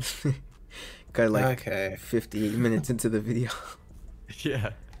 Kind of like Okay. 58 minutes into the video.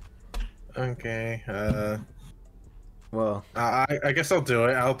 Yeah. Okay. Well, I guess I'll do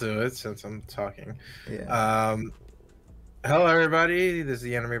it. I'll do it since I'm talking. yeah. Hello everybody. This is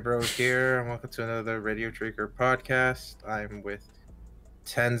the Anime Bros here, and welcome to another Radio Trigger podcast. I'm with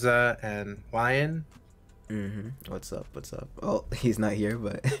Tensa and Lion. What's up? Oh, he's not here,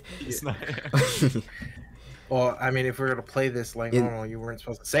 but It's not. Well, I mean, if we're gonna play this like normal, you weren't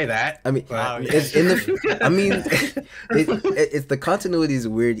supposed to say that. I mean, but it's in the. I mean, it's the continuity is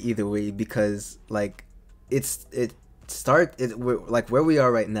weird either way because like we're, like where we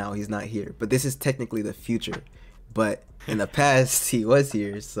are right now. He's not here, but this is technically the future. But in the past, he was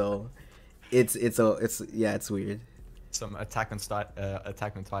here, so it's weird. Some Attack on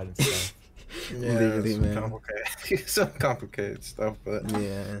Titan stuff. yeah, Literally, some man. complicated, some complicated stuff. But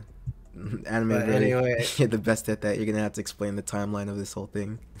Yeah. Anime, But really, anyway. you're the best at that. You're gonna have to explain the timeline of this whole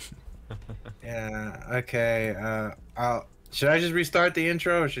thing. yeah, okay. Should I just restart the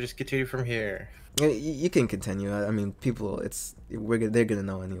intro, or should I just continue from here? Yeah, you can continue. I mean, people, they're gonna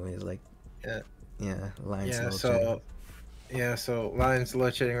know anyways. Like, Yeah. Lion's Yeah. low So. Yeah, so Lion's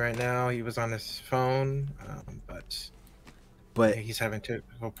load shedding right now. He was on his phone, but he's having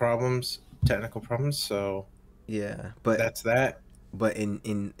technical problems. So yeah, but that's that. But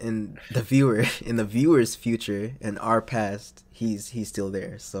in the viewer's future and our past, he's still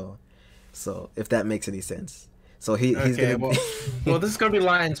there. So if that makes any sense. So he's Okay, gonna well, this is gonna be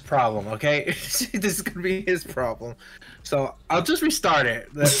Lion's problem. Okay, this is gonna be his problem. So I'll just restart it.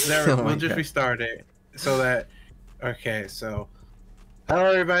 Oh my We'll just God. restart it so that. Okay, so hello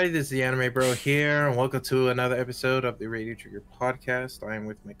everybody. This is the Anime Bro here, and welcome to another episode of the Radio Trigger podcast. I am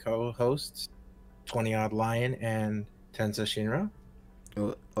with my co-hosts, 20 Odd Lion and Tensa Shinra.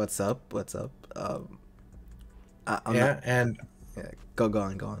 What's up? I'm Yeah, not, and go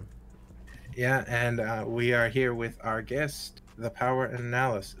on. yeah, and we are here with our guest,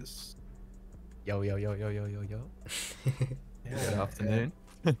 ThePowerAnalysis. Yo. Yeah. Good afternoon.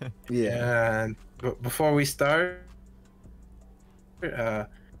 Yeah. And before we start,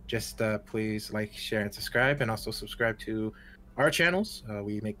 just please like, share, and subscribe, and also subscribe to our channels.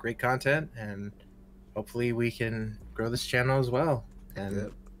 We make great content, and hopefully we can grow this channel as well. And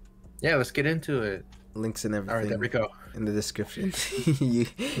Yep. yeah, let's get into it. Links and everything. All right, there we go. In the description.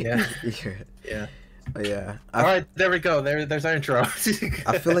 Yeah. You hear it. Yeah. Oh, yeah. All right, there we go. There's our intro. I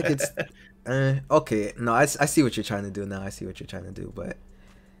feel like it's okay. No, I see what you're trying to do now. I see what you're trying to do, but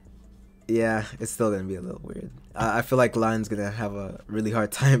yeah, it's still gonna be a little weird. I feel like Lion's gonna have a really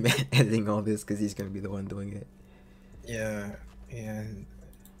hard time editing all this because he's gonna be the one doing it. Yeah.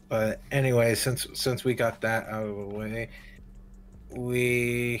 But anyway, since we got that out of the way,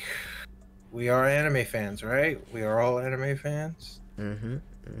 we are anime fans, right? We are all anime fans.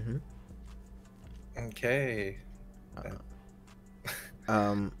 Okay.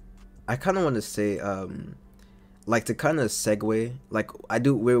 I kind of want to say, like to kind of segue, like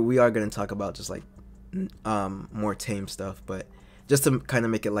we are gonna talk about just like, more tame stuff, but just to kind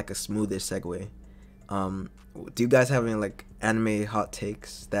of make it like a smoother segue. Do you guys have any like anime hot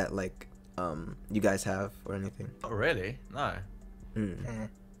takes that like, you guys have or anything? Not really. No.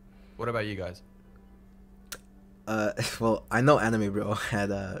 What about you guys? Well, I know Anime Bro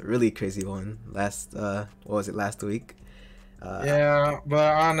had a really crazy one last last week? Yeah,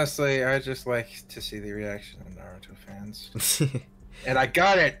 but honestly, I just like to see the reaction of Naruto fans. And I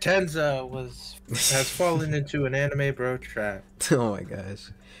got it. Tensa has fallen into an anime bro trap. Oh my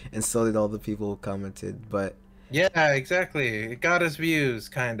gosh. And so did all the people who commented, but yeah, exactly. It got us views,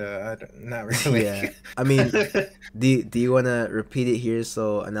 kinda. Not really. yeah. I mean, do you want to repeat it here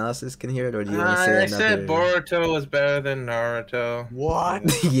so analysis can hear it, or do you want to say I another? said Boruto was better than Naruto.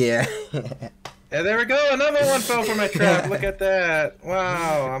 What? Yeah. Yeah, there we go. Another one fell for my trap. Look at that.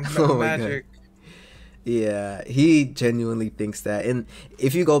 Wow, I'm Oh my magic. Yeah, he genuinely thinks that. And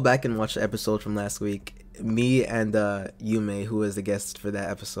if you go back and watch the episode from last week, me and Yume, who was the guest for that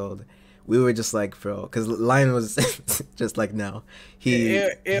episode, we were just like, bro, because Lion was just like, no,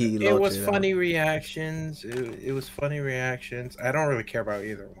 it was it funny reactions. It was funny reactions. I don't really care about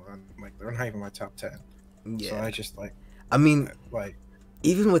either one. Like, they're not even my top 10. Yeah, so I just like. I mean, like,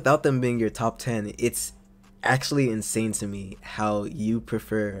 even without them being your top 10, it's actually insane to me how you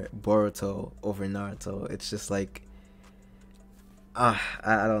prefer Boruto over Naruto. It's just like, I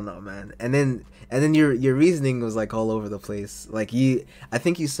don't know, man. And then your reasoning was like all over the place. Like I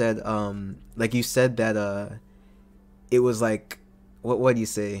think you said you said that it was like, what do you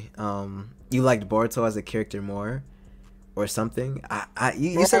say, you liked Boruto as a character more or something.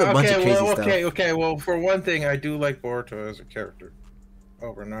 You said a bunch of crazy stuff. Okay, well, for one thing, I do like Boruto as a character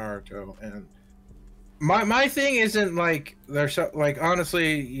over Naruto, and my thing isn't like there's so, like,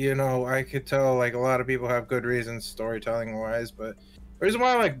 honestly, you know, I could tell like a lot of people have good reasons storytelling wise, but the reason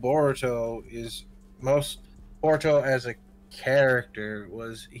why I like Boruto is Boruto as a character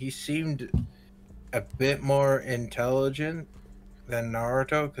was he seemed a bit more intelligent than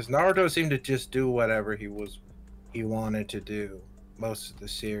Naruto, because Naruto seemed to just do whatever he wanted to do most of the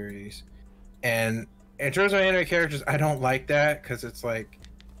series. And in terms of anime characters, I don't like that, because it's like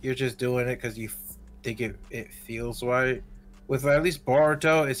you're just doing it because you think it feels right. With at least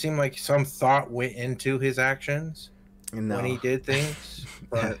Boruto, it seemed like some thought went into his actions when he did things.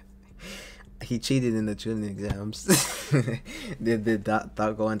 But he cheated in the tuning exams. did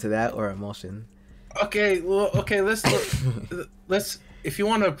thought go into that, or emotion? Okay, let's if you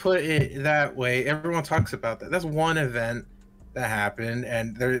want to put it that way, everyone talks about that. That's one event that happened,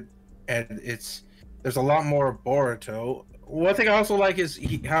 and there's a lot more of Boruto. One thing I also like is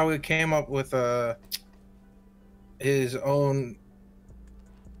how he came up with his own.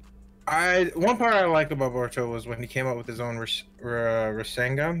 One part I like about Boruto was when he came up with his own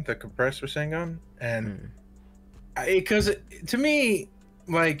Rasengan, the compressed Rasengan, and because to me,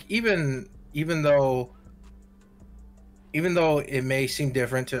 like, even though it may seem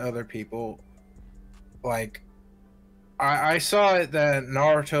different to other people, like I saw it that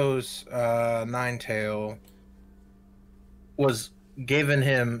Naruto's Nine Tail was giving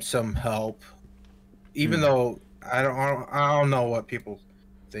him some help, even though I don't know what people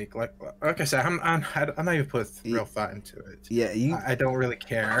think. Like I said, I'm not even putting real thought into it. Yeah, I don't really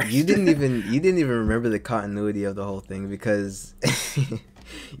care. You didn't even remember the continuity of the whole thing, because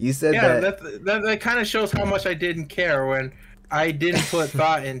you said that kind of shows how much I didn't care when I didn't put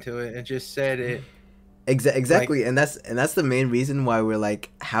thought into it and just said it. Exactly, like, and that's the main reason why we're like,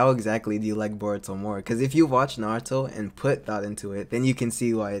 how exactly do you like Boruto more? Because if you watch Naruto and put thought into it, then you can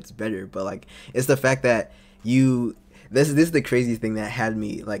see why it's better. But like, it's the fact that this is the crazy thing that had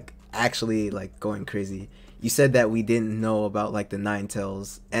me like actually like going crazy. You said that we didn't know about like the Nine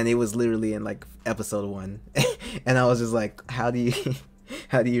Tails, and it was literally in like episode 1, and I was just like, how do you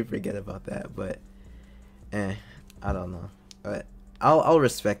forget about that? But I don't know. But I'll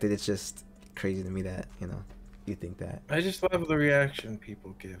respect it. It's just crazy to me that, you know, you think that. I just love the reaction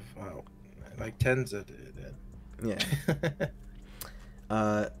people give out, like Tensa did. Yeah.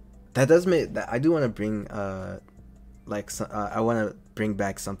 That does make that I do want to bring I want to bring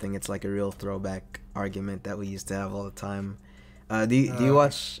back something. It's like a real throwback argument that we used to have all the time. Do you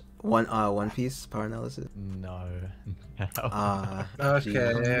watch One Piece Power Analysis? No. Okay.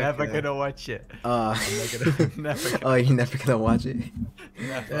 I'm never gonna watch it. Never oh, you're never gonna watch it?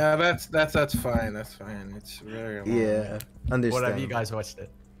 Never. Yeah, that's fine. That's fine. It's very long. Yeah, understand. What, have you guys watched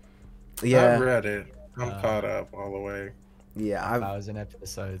it? Yeah, I've read it. I'm caught up all the way. Yeah, 1,000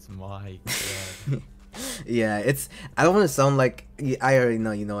 episodes. My God. Yeah, it's. I don't want to sound like I already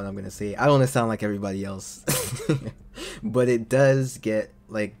know. You know what I'm gonna say. I don't want to sound like everybody else, but it does get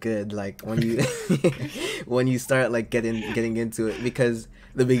like good. Like when you when you start like getting into it, because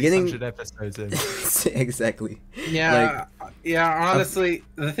the beginning 600 episodes in. Exactly. Yeah, yeah. Honestly,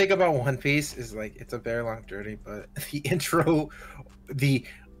 the thing about One Piece is like it's a very long journey, but the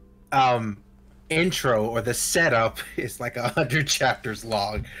intro or the setup is like 100 chapters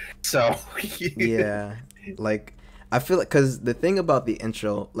long. So yeah, like I feel like, because the thing about the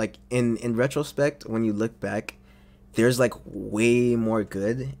intro, like in retrospect, when you look back, there's like way more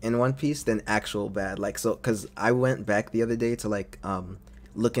good in One Piece than actual bad. Like, so because I went back the other day to like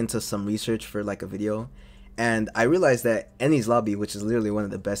look into some research for like a video, and I realized that Enies Lobby, which is literally one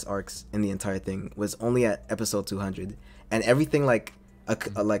of the best arcs in the entire thing, was only at episode 200, and everything like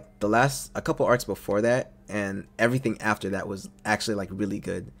like the last a couple arcs before that and everything after that was actually like really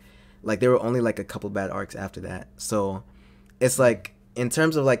good. Like there were only like a couple bad arcs after that. So it's like in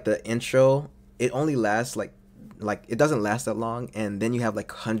terms of like the intro, it only lasts like it doesn't last that long, and then you have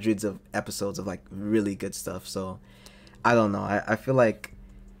like hundreds of episodes of like really good stuff. So I don't know. I feel like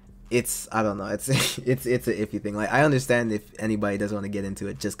it's I don't know. It's it's an iffy thing. Like I understand if anybody doesn't want to get into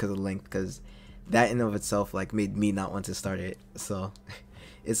it just because of length, because that in of itself like made me not want to start it. So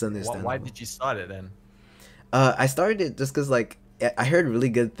it's understandable. Why did you start it then? I started it just because like I heard really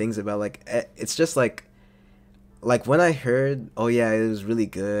good things about like it's just like when I heard, oh yeah, it was really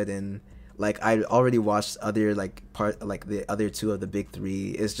good, and like I already watched other like the other two of the big three.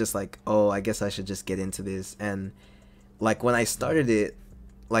 It's just like, oh, I guess I should just get into this. And like when I started it,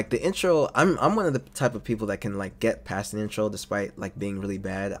 like the intro, I'm one of the type of people that can like get past an intro despite like being really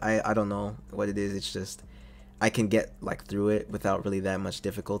bad. I don't know what it is. It's just I can get like through it without really that much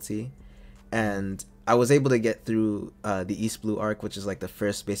difficulty. And I was able to get through the East Blue arc, which is like the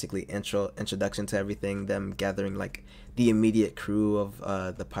first basically introduction to everything, them gathering like the immediate crew of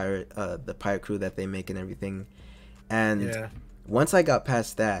the pirate crew that they make and everything. And once I got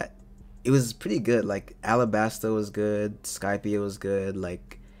past that, it was pretty good. Like Alabasta was good, Skypiea was good,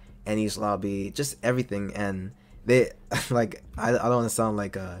 like Enies Lobby, just everything. And they like I don't want to sound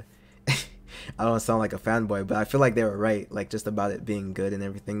like a I don't want to sound like a fanboy, but I feel like they were right, like just about it being good and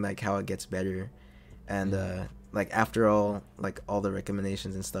everything, like how it gets better. And like after all the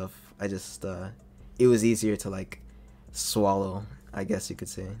recommendations and stuff, I just it was easier to like swallow, I guess you could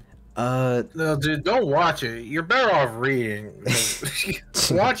say. No, dude, don't watch it. You're better off reading.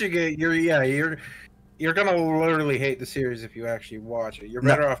 Watching it, you're gonna literally hate the series if you actually watch it. You're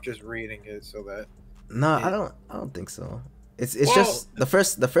better off just reading it so that. No, I don't think so. It's just the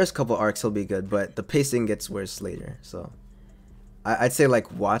first couple arcs will be good, but the pacing gets worse later. So I'd say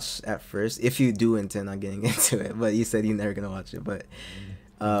like watch at first if you do intend on getting into it. But you said you're never gonna watch it. But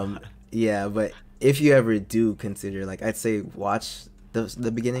yeah, but if you ever do consider, like, I'd say watch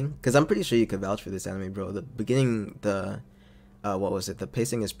the beginning, because I'm pretty sure you could vouch for this anime, bro. The beginning, the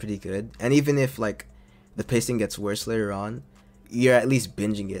pacing is pretty good, and even if like the pacing gets worse later on, you're at least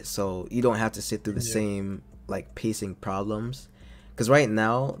binging it, so you don't have to sit through the same like pacing problems. Because right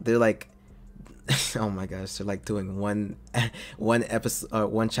now they're like oh my gosh, they're like doing one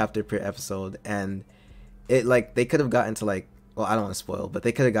episode, one chapter per episode, and it like they could have gotten to like, well, I don't want to spoil, but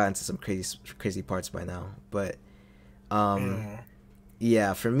they could have gotten to some crazy parts by now. But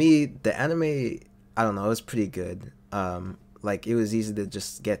yeah, for me the anime, I don't know, it was pretty good. Like it was easy to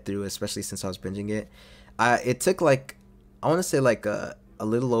just get through, especially since I was binging it. It took like, I want to say like a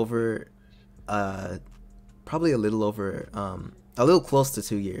little over probably a little close to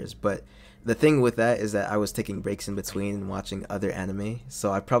 2 years. But the thing with that is that I was taking breaks in between and watching other anime,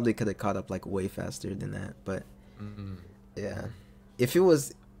 so I probably could have caught up like way faster than that. But yeah, if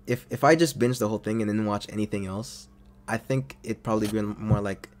I just binged the whole thing and didn't watch anything else, I think it'd probably been more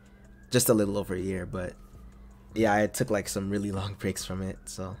like just a little over a year. But yeah, I took like some really long breaks from it.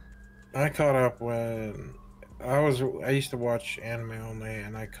 So I caught up when I used to watch anime only,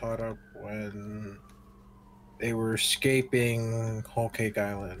 and I caught up when they were escaping Whole Cake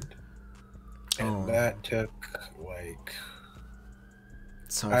Island, and that took like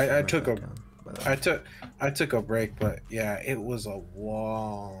I took a break, but yeah, it was a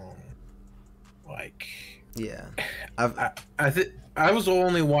long, like, yeah, I was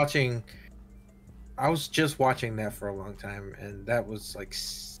only watching. I was just watching that for a long time, and that was like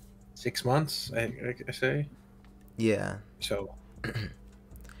 6 months, I say. Yeah. So it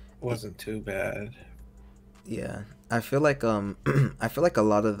wasn't too bad. Yeah, I feel like I feel like a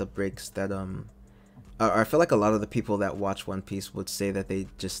lot of the breaks that I feel like a lot of the people that watch One Piece would say that they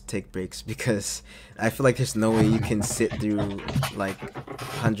just take breaks, because I feel like there's no way you can sit through like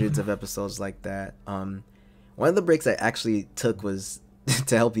hundreds of episodes like that. One of the breaks I actually took was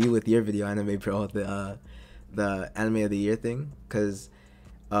to help you with your video anime, bro, the anime of the year thing, because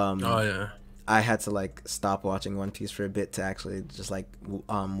oh yeah, I had to like stop watching One Piece for a bit to actually just like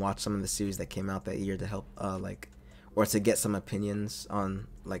watch some of the series that came out that year to help or to get some opinions on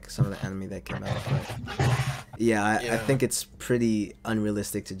like some of the anime that came out. But yeah, I think it's pretty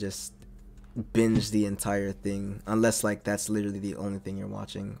unrealistic to just binge the entire thing unless like that's literally the only thing you're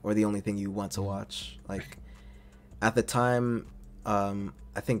watching or the only thing you want to watch. Like at the time,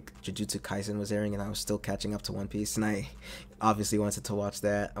 I think Jujutsu Kaisen was airing, and I was still catching up to One Piece, and I obviously wanted to watch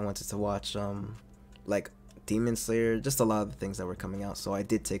that. I wanted to watch like Demon Slayer, just a lot of the things that were coming out. So I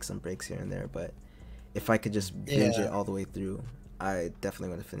did take some breaks here and there, but if I could just binge it all the way through, I definitely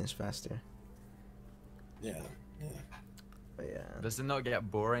would have finished faster. Yeah. But yeah. Does it not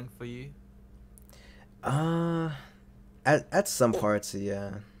get boring for you? At some parts,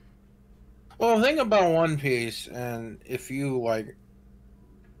 yeah. Well, the thing about One Piece, and if you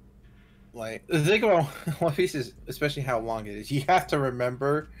like the thing about One Piece is especially how long it is. You have to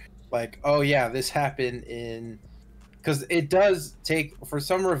remember, like, oh yeah, this happened in, because it does take, for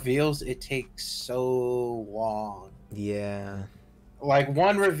some reveals, it takes so long. Yeah. Like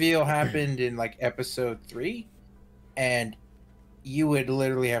one reveal happened in like episode 3, and you would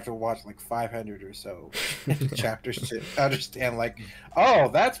literally have to watch like 500 or so chapters to understand, like, oh,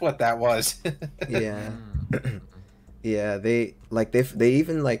 that's what that was. Yeah. Yeah, they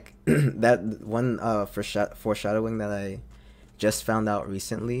even like that one foreshadowing that I just found out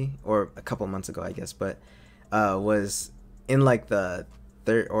recently, or a couple months ago, I guess, but was in like the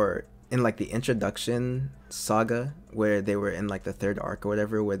third, or in like the introduction saga, where they were in like the third arc or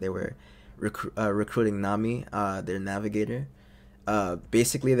whatever, where they were recruiting Nami, their navigator.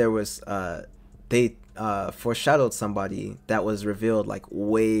 Basically there was they foreshadowed somebody that was revealed like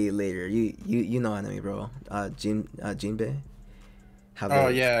way later. You know anime, bro. Jinbei. Oh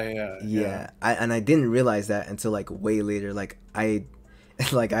yeah. I didn't realize that until like way later. Like I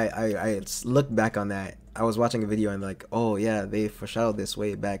looked back on that. I was watching a video and like, oh yeah, they foreshadowed this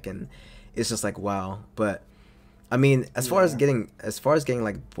way back, and it's just like, wow. But I mean, as far as getting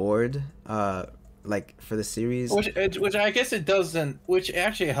like bored, like for the series, which I guess it doesn't, which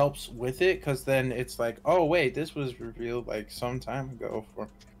actually helps with it, because then it's like, oh wait, this was revealed like some time ago.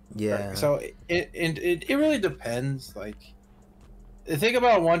 So it really depends. Like the thing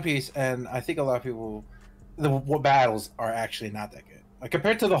about One Piece, and I think a lot of people, the battles are actually not that good. Like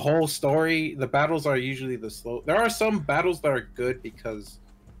compared to the whole story, the battles are usually the slow. There are some battles that are good because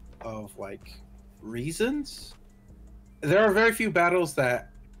of like reasons. There are very few battles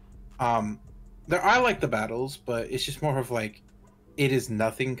that I like the battles, but it's just more of like, it is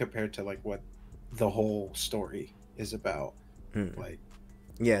nothing compared to like what the whole story is about. Like,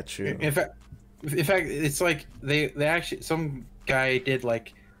 yeah, true. In fact, it's like they actually, some guy did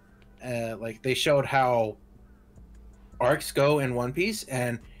like they showed how arcs go in One Piece,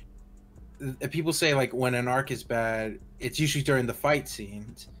 and people say like when an arc is bad, it's usually during the fight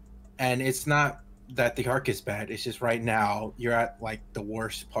scenes, and it's not that the arc is bad, it's just right now you're at like the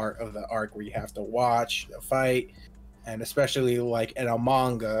worst part of the arc where you have to watch the fight, and especially like in a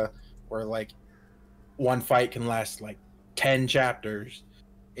manga where like one fight can last like 10 chapters,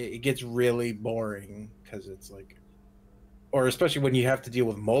 it gets really boring, because it's like, or especially when you have to deal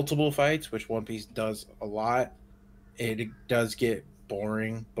with multiple fights, which One Piece does a lot, it does get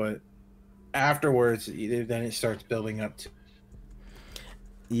boring. But afterwards, then it starts building up to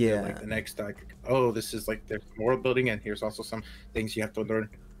like the next, like, oh, this is like there's world building, and here's also some things you have to learn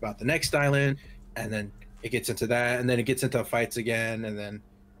about the next island, and then it gets into that, and then it gets into fights again, and then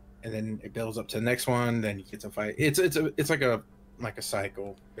it builds up to the next one, then you get to fight. It's like a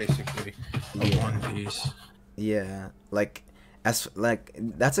cycle basically of One Piece. Yeah, like that's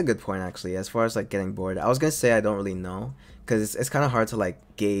a good point actually. As far as like getting bored, I was gonna say I don't really know, because it's kind of hard to like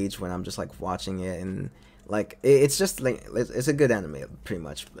gauge when I'm just like watching it, and like it's just like it's a good anime, pretty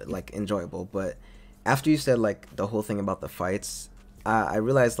much, like enjoyable. But after you said like the whole thing about the fights, I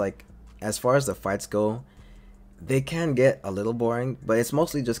realized like as far as the fights go, they can get a little boring, but it's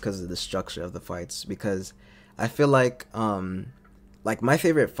mostly just because of the structure of the fights. Because I feel like my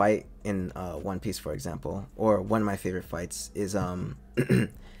favorite fight in One Piece, for example, or one of my favorite fights is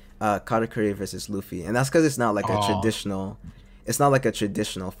Katakuri versus Luffy, and that's because it's not like a traditional, it's not like a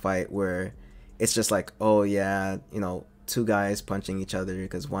traditional fight where it's just like, oh yeah, you know, two guys punching each other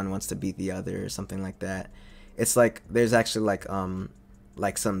because one wants to beat the other or something like that. It's like there's actually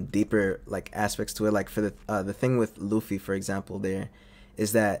like some deeper like aspects to it. Like for the thing with Luffy, for example, there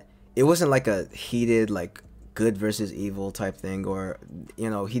is that it wasn't like a heated like good versus evil type thing, or you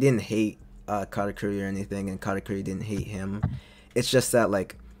know, he didn't hate Katakuri or anything, and Katakuri didn't hate him. It's just that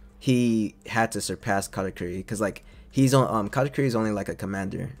like he had to surpass Katakuri, because like he's on Katakuri is only like a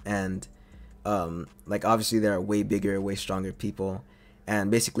commander, and like obviously there are way bigger, way stronger people, and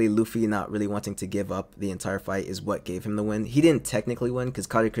basically Luffy not really wanting to give up the entire fight is what gave him the win. He didn't technically win because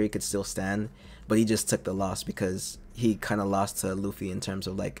Katakuri could still stand, but he just took the loss because he kind of lost to Luffy in terms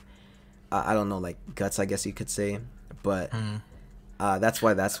of like I don't know, like guts, I guess you could say. But that's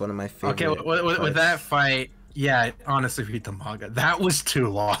why that's one of my favorite. Okay, with that fight, Yeah, honestly, read the manga. That was too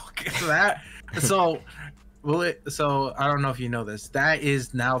long. That so. So I don't know if you know this. That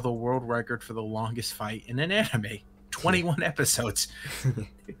is now the world record for the longest fight in an anime. 21 episodes.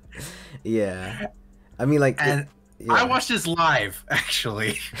 Yeah, I mean, like, And yeah. I watched this live.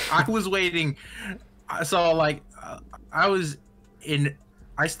 Actually, I was waiting. So like, I was in.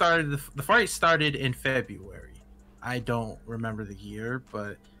 I started the fight started in February. I don't remember the year,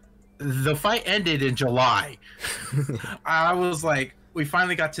 but the fight ended in July. I was like, we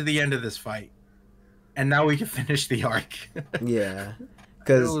finally got to the end of this fight. And now we can finish the arc. Yeah, It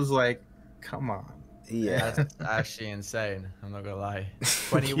because was like, come on. yeah, That's actually insane. I'm not gonna lie.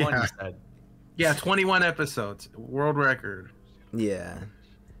 21, Yeah. you said. Yeah, 21 episodes, world record. yeah,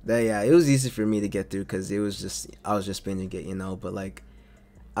 yeah. It was easy for me to get through because it was just I was just binging it, you know. But like,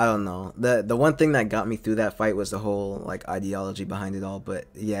 I don't know. The one thing that got me through that fight was the whole like ideology behind it all. But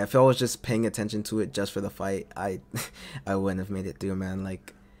yeah, if I was just paying attention to it just for the fight, I I wouldn't have made it through, man.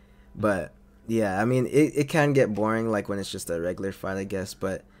 Like, but. Yeah, I mean, it can get boring, like, when it's just a regular fight, I guess,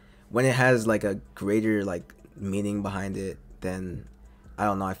 but when it has, like, a greater, like, meaning behind it, then, I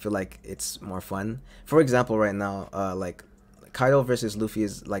don't know, I feel like it's more fun. For example, right now, like, Kaido versus Luffy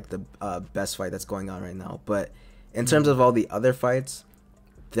is, like, the best fight that's going on right now, but in terms of all the other fights,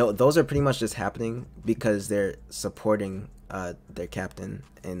 those are pretty much just happening because they're supporting their captain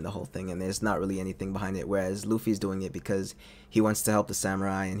in the whole thing, and there's not really anything behind it, whereas Luffy's doing it because he wants to help the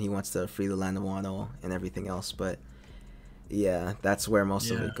samurai and he wants to free the land of Wano and everything else. But yeah, that's where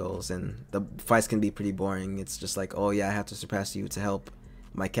most of it goes, and the fights can be pretty boring. It's just like, oh yeah, I have to surpass you to help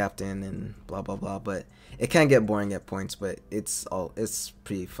my captain and blah blah blah. But it can get boring at points, but it's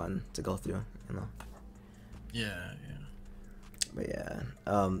pretty fun to go through, you know. Yeah. But yeah,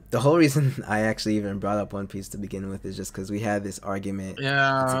 the whole reason I actually even brought up One Piece to begin with is just because we had this argument.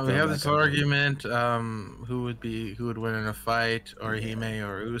 Yeah, we have this argument. Who would win in a fight, Orihime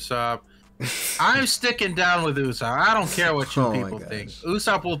or Usopp? I'm sticking down with Usopp. I don't care what you people think.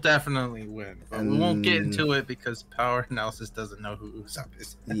 Usopp will definitely win. But we won't get into it because Power Analysis doesn't know who Usopp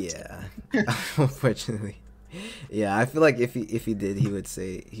is. Yeah, unfortunately. Yeah, I feel like if he did, he would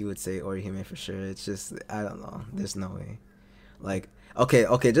say Orihime for sure. It's just I don't know. There's no way. Like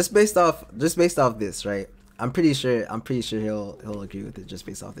okay, just based off this, right? I'm pretty sure he'll agree with it just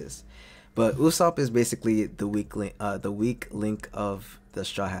based off this. But Usopp is basically the weak link of the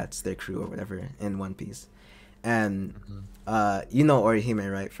Straw Hats, their crew or whatever in One Piece. And you know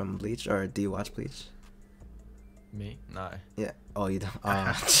Orihime, right, from Bleach, or do you watch Bleach? Me? No. Yeah. Oh, you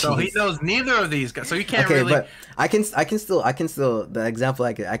don't. So he knows neither of these guys. So he can't really. But I can still the example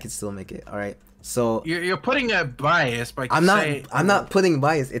I could still make it. All right. So you're putting a bias by I'm not putting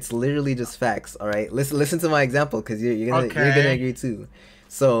bias. It's literally just facts. All right. Listen to my example because you're gonna agree too.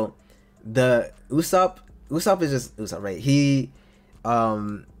 So the Usopp is just Usopp, right? He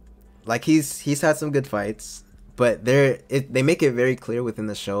like he's had some good fights, but they make it very clear within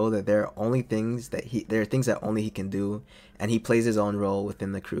the show that there are things that only he can do, and he plays his own role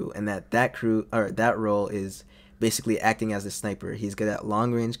within the crew, and that role is basically acting as a sniper. He's good at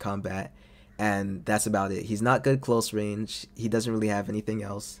long range combat, and that's about it. He's not good close range. He doesn't really have anything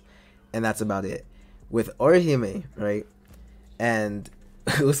else, and that's about it. With Orihime, right, and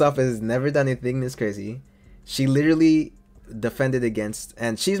Usopp has never done anything this crazy. She literally defended against,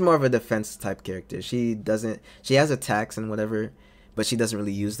 and she's more of a defense type character. She has attacks and whatever, but she doesn't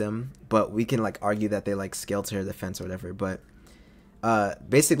really use them. But we can like argue that they like scale to her defense or whatever. But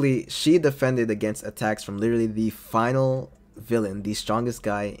basically she defended against attacks from literally the final villain, the strongest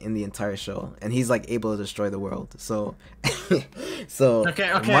guy in the entire show, and he's like able to destroy the world. So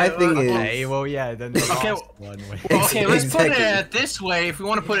my thing is, well, yeah, then okay, let's put it this way. If we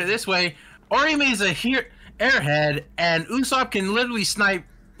want to put it this way, Orihime is a airhead, and Usopp can literally snipe.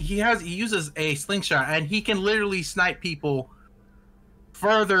 He uses a slingshot, and he can literally snipe people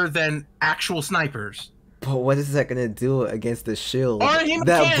further than actual snipers. But what is that gonna do against the shield Orihime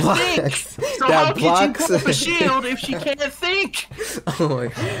that can't blocks? Think. So how can you put up a shield if she can't think? Oh my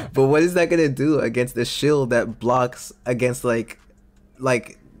God. But what is that gonna do against the shield that blocks against like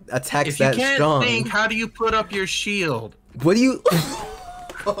attacks that strong? If you can't think, how do you put up your shield? What do you?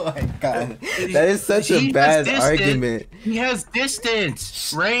 Oh my God, that is such a bad argument. He has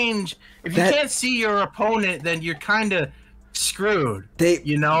distance, range. If you can't see your opponent, then you're kind of screwed.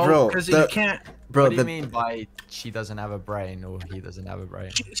 Because you can't. Bro, what do you mean by she doesn't have a brain or he doesn't have a brain?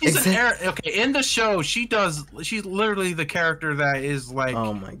 She's in the show, she's literally the character that is like,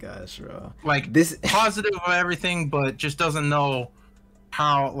 oh my gosh, bro. Like this positive of everything, but just doesn't know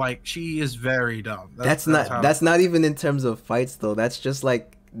how. Like she is very dumb. That's not even in terms of fights though. That's just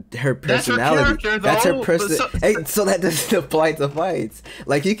like her personality. That's her person. Hey, so that doesn't apply to fights.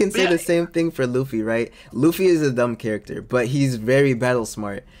 Like you can say the same thing for Luffy, right? Luffy is a dumb character, but he's very battle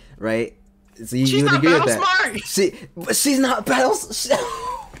smart, right? So you would agree with that. But she's not battle.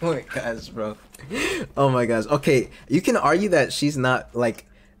 Oh my gosh, bro. Oh my gosh. Okay, you can argue that she's not like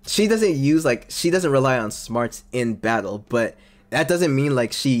she doesn't rely on smarts in battle, but that doesn't mean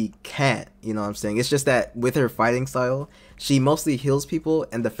like she can't. You know what I'm saying? It's just that with her fighting style, she mostly heals people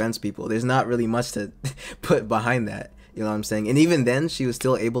and defends people. There's not really much to put behind that. You know what I'm saying? And even then, she was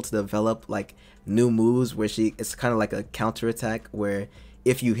still able to develop like new moves where it's kind of like a counterattack where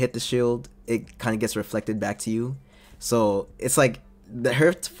if you hit the shield, it kind of gets reflected back to you. So it's like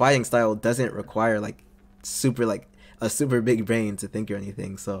her fighting style doesn't require like a super big brain to think or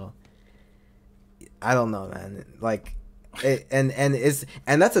anything. So I don't know, man. Like. And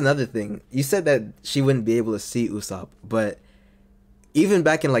that's another thing. You said that she wouldn't be able to see Usopp, but even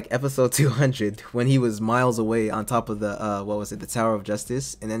back in like episode 200 when he was miles away on top of the the Tower of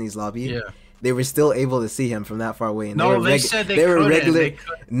Justice in Eni's lobby, they were still able to see him from that far away. And they said they were regular.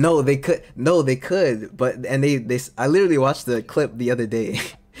 No, they could. But I literally watched the clip the other day,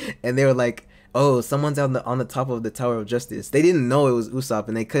 and they were like, "Oh, someone's on the top of the Tower of Justice." They didn't know it was Usopp,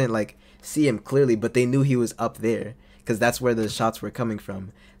 and they couldn't like see him clearly, but they knew he was up there. Because that's where the shots were coming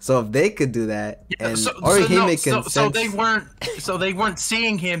from. So if they could do that, and Orihime can sense... so they weren't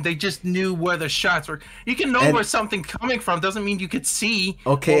seeing him. They just knew where the shots were. You can know where something coming from. Doesn't mean you could see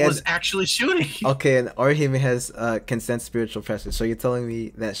what was actually shooting. Okay, and Orihime has can sense spiritual pressure. So you're telling me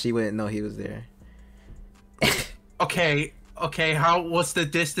that she wouldn't know he was there? Okay. What's the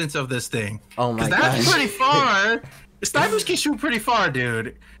distance of this thing? Oh my god, that's pretty far. Snipers can shoot pretty far,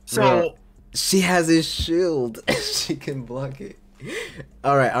 dude. So. Bro. She has his shield. She can block it.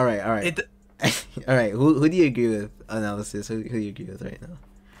 All right. All right. Who do you agree with? Analysis. Who do you agree with right now?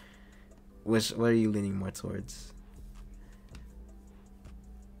 What are you leaning more towards?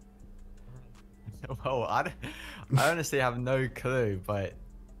 Well, I honestly have no clue, but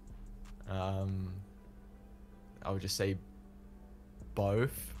I would just say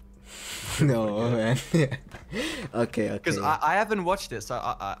both. No, man. Okay. Because I haven't watched it, so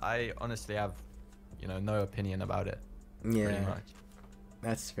I honestly have, no opinion about it. Yeah. Pretty much.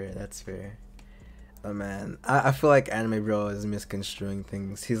 That's fair. Oh man, I feel like Anime Bro is misconstruing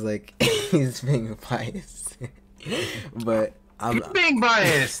things. He's like, he's being biased. But you're being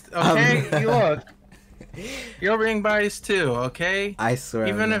biased, okay? Look, you're being biased too, okay? I swear.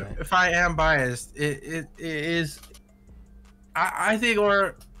 Even if I am biased, it is. I think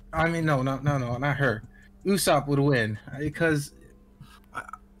no, not her. Usopp would win because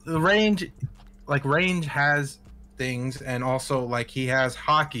the range has things, and also like he has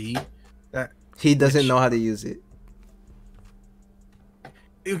hockey that he doesn't know how to use it.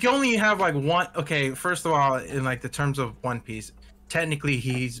 You can only have like one. Okay, first of all, in like the terms of One Piece, technically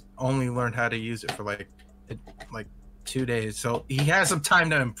he's only learned how to use it for like 2 days, so he has some time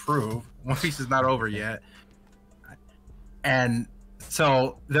to improve. One Piece is not over yet, and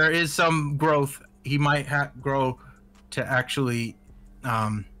so there is some growth. He might grow to actually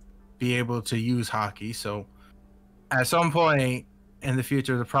be able to use hockey. So at some point in the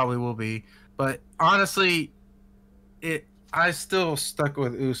future, there probably will be. But honestly, I still stuck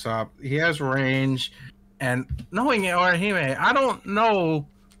with Usopp. He has range, and knowing Orihime, I don't know.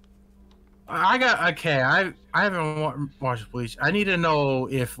 I haven't watched Bleach. I need to know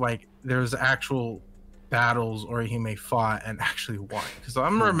if like there's actual battles Orihime fought and actually won, because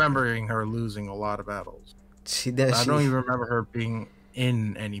I'm remembering her losing a lot of battles. She does. I don't even remember her being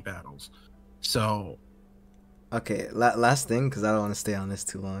in any battles. So, okay, last thing, because I don't want to stay on this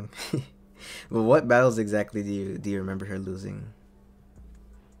too long. But what battles exactly do you remember her losing?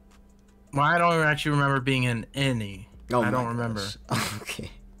 Well, I don't actually remember being in any. Oh, I don't remember. Okay.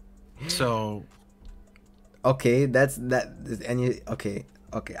 So. Okay,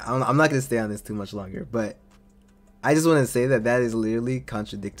 okay. I'm not gonna stay on this too much longer, but I just want to say that is literally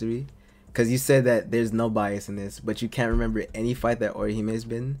contradictory, because you said that there's no bias in this, but you can't remember any fight that Orihime has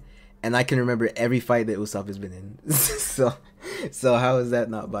been, and I can remember every fight that Usopp has been in. so how is that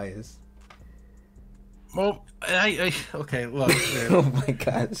not biased? Well, okay, look. Oh my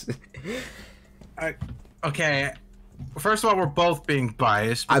gosh. Okay. First of all, we're both being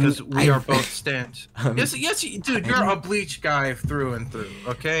biased because we are both stands. Yes, dude, you're a Bleach guy through and through.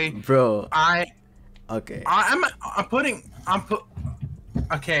 Okay, bro. Okay, I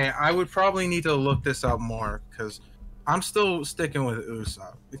would probably need to look this up more, because I'm still sticking with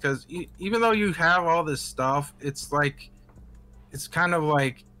Usopp, because even though you have all this stuff, it's kind of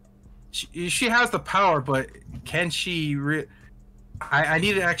like she has the power, but can she I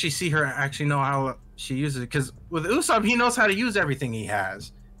need to actually see her actually know how she uses it, because with Usopp he knows how to use everything he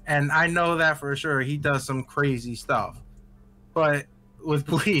has, and I know that for sure. He does some crazy stuff, but with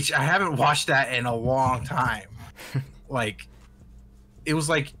Bleach, I haven't watched that in a long time. Like, it was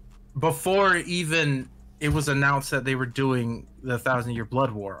like before even it was announced that they were doing the 1,000-Year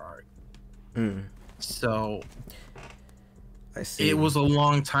Blood War arc. So I see. it was a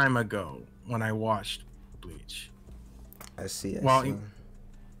long time ago when I watched Bleach. I see.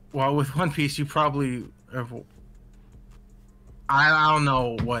 Well, with One Piece, you probably have, I don't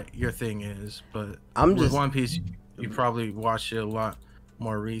know what your thing is, but with One Piece, you probably watched it a lot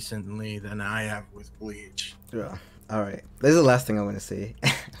more recently than I have with Bleach. Yeah. All right. This is the last thing I want to say,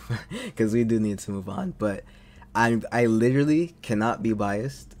 because we do need to move on. But I literally cannot be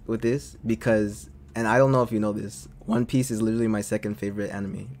biased with this because, and I don't know if you know this, One Piece is literally my second favorite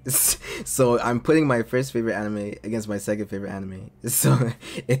anime. So I'm putting my first favorite anime against my second favorite anime. So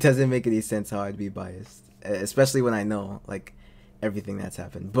it doesn't make any sense how I'd be biased, especially when I know like everything that's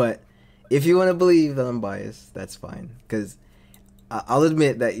happened. But if you want to believe that I'm biased, that's fine. Because I'll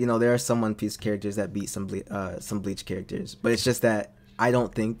admit that, you know, there are some One Piece characters that beat some Bleach characters. But it's just that I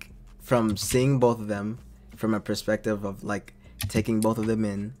don't think, from seeing both of them from a perspective of like taking both of them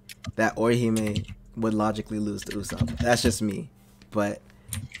in, that Orihime would logically lose to Usopp. That's just me, but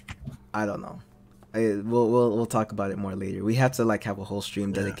I don't know. We'll talk about it more later. We have to like have a whole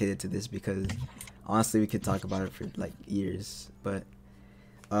stream dedicated to this because honestly we could talk about it for like years. But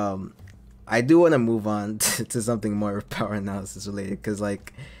I do want to move on to something more power analysis related, because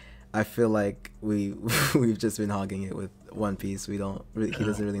like I feel like we've just been hogging it with One Piece. He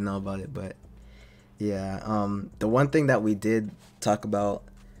doesn't really know about it, but yeah. The one thing that we did talk about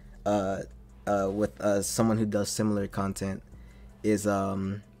with someone who does similar content is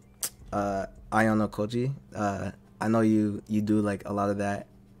Ayano Koji. I know you do like a lot of that,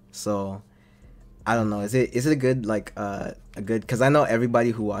 so I don't know. Is it a good like a good? Because I know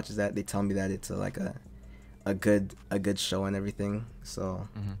everybody who watches that, they tell me that it's a good show and everything. So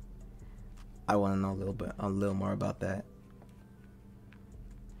I want to know a little more about that.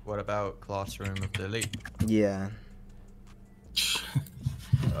 What about Classroom of the Elite? Yeah.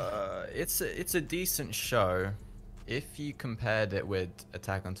 It's a decent show if you compared it with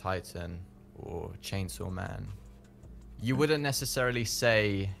Attack on Titan or Chainsaw Man. You wouldn't necessarily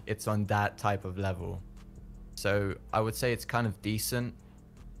say it's on that type of level. So I would say it's kind of decent.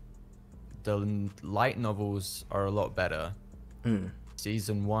 The light novels are a lot better.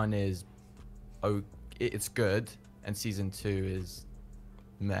 Season 1 is it's good, and season 2 is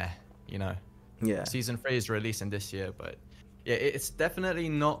meh, you know. Yeah. Season 3 is releasing this year, but yeah, it's definitely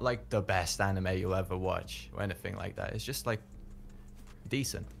not like the best anime you'll ever watch or anything like that. It's just like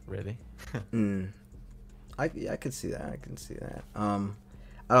decent, really. I could see that. I can see that. I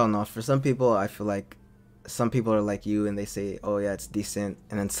don't know. For some people, I feel like some people are like you and they say, "Oh yeah, it's decent,"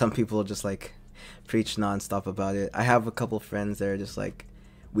 and then some people just like preach nonstop about it. I have a couple friends that are just like,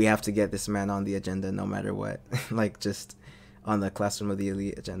 "We have to get this man on the agenda no matter what," like just on the Classroom of the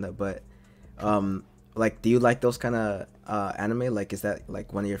Elite agenda. But like, do you like those kind of anime? Like, is that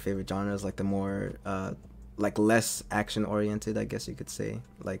like one of your favorite genres? Like the more like less action oriented, I guess you could say,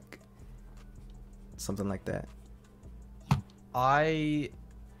 like something like that. I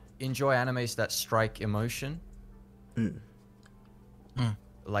enjoy animes that strike emotion.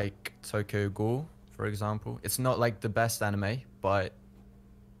 Like Tokyo Ghoul, for example. It's not like the best anime, but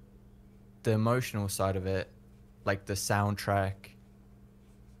the emotional side of it, like the soundtrack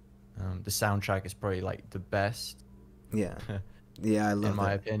is probably like the best. Yeah. Yeah, I love in my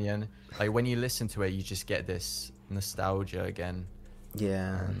that. opinion. Like when you listen to it, you just get this nostalgia again.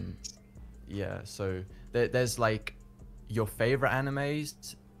 Yeah. Yeah, so there's like your favorite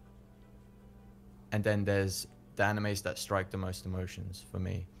animes, and then there's the animes that strike the most emotions for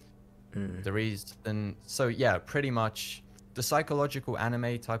me. The reason, so yeah, pretty much the psychological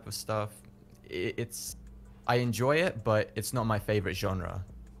anime type of stuff, I enjoy it, but it's not my favorite genre.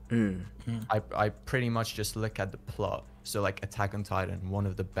 I pretty much just look at the plot. So like Attack on Titan, one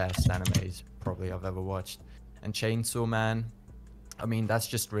of the best animes probably I've ever watched. And Chainsaw Man, I mean, that's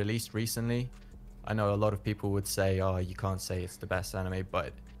just released recently. I know a lot of people would say, oh, you can't say it's the best anime,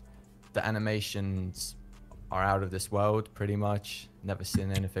 but the animations are out of this world, pretty much. Never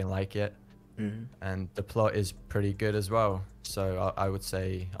seen anything like it. And the plot is pretty good as well. So I would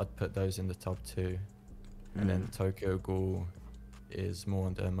say I'd put those in the top 2. And then Tokyo Ghoul is more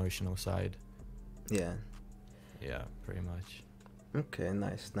on the emotional side. Yeah. Yeah, pretty much. Okay,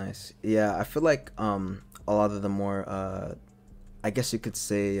 nice. Yeah, I feel like a lot of the more I guess you could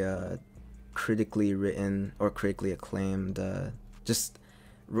say critically written or critically acclaimed just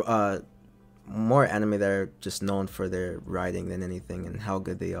more anime that are just known for their writing than anything, and how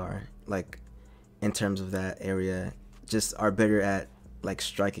good they are, like in terms of that area, just are better at like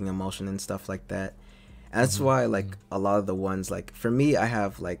striking emotion and stuff like that. And that's why like a lot of the ones, like for me, I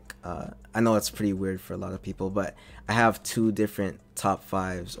have like I know it's pretty weird for a lot of people, but I have two different top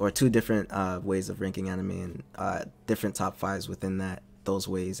fives, or two different ways of ranking anime, and different top fives within those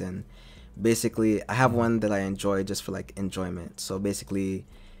ways. And basically I have one that I enjoy just for like enjoyment. So basically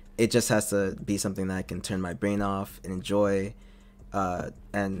it just has to be something that I can turn my brain off and enjoy,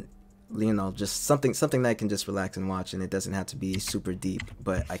 and you know, just something that I can just relax and watch, and it doesn't have to be super deep,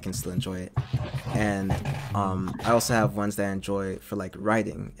 but I can still enjoy it. And I also have ones that I enjoy for like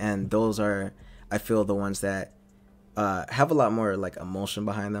writing, and those are, I feel, the ones that have a lot more like emotion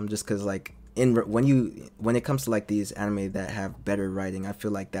behind them, just because like when it comes to like these anime that have better writing, I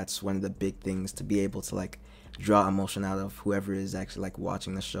feel like that's one of the big things, to be able to like draw emotion out of whoever is actually like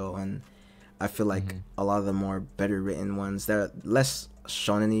watching the show. And I feel like a lot of the more better written ones that are less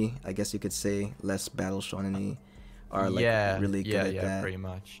shonen-y, I guess you could say, less battle shonen-y, are like really good at that. Pretty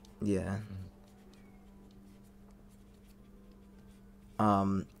much. Yeah.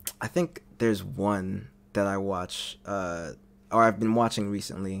 I think there's one that I watch, or I've been watching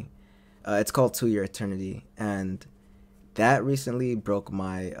recently. It's called To Your Eternity, and that recently broke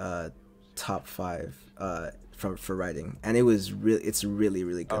my top 5 for writing, and it's really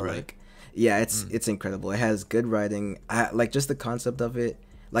really good. Like, yeah, it's incredible. It has good writing. I like just the concept of it.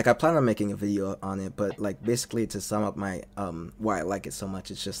 Like, I plan on making a video on it, but like basically to sum up my why I like it so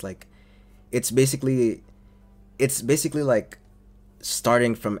much, it's just like it's basically like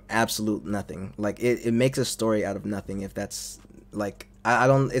starting from absolute nothing. Like it makes a story out of nothing. If that's like, I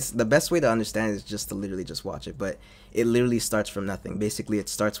don't, it's the best way to understand it is just to literally just watch it. But it literally starts from nothing. Basically it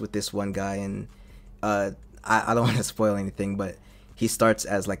starts with this one guy, and I don't want to spoil anything, but he starts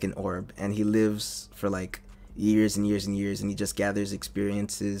as like an orb, and he lives for like years and years and years, and he just gathers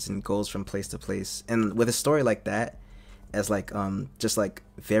experiences and goes from place to place. And with a story like that, as like just like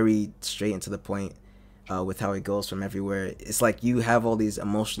very straight and to the point, with how it goes from everywhere, it's like you have all these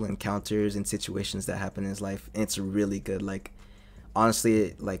emotional encounters and situations that happen in his life, and it's really good. Like,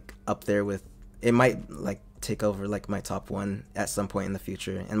 honestly, like up there with, it might like take over like my top 1 at some point in the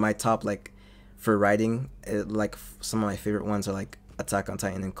future. And my top, like for writing, like some of my favorite ones are like Attack on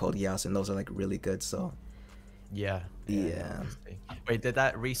Titan and Code Geass, and those are like really good. So yeah. Wait, did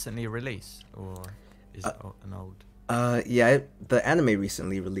that recently release, or is it an old? Yeah, the anime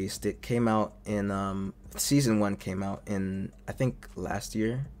recently released. It came out in season 1 came out in, I think, last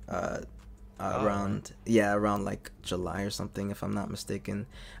year, around like July or something, if I'm not mistaken.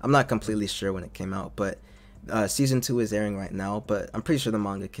 I'm not completely sure when it came out, but season 2 is airing right now. But I'm pretty sure the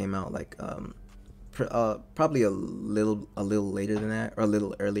manga came out like probably a little later than that, or a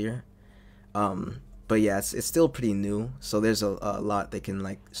little earlier. But yeah, it's still pretty new, so there's a lot they can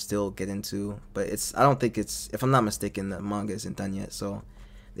like still get into. But I don't think it's, if I'm not mistaken, the manga isn't done yet, so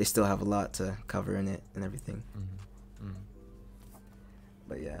they still have a lot to cover in it and everything.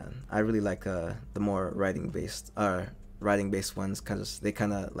 But yeah, I really like the more writing based ones, cause they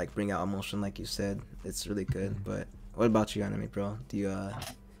kind of like bring out emotion, like you said. It's really good. But what about you, anime bro? Do you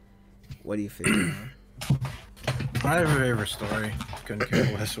what do you feel? I have a favorite story. Couldn't care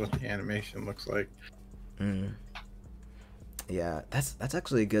less what the animation looks like. Yeah, that's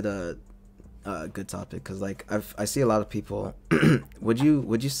actually a good good topic, because like I see a lot of people. would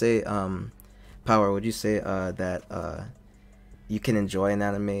you say Power, would you say that you can enjoy an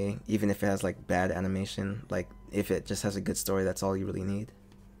anime even if it has like bad animation? Like, if it just has a good story, that's all you really need?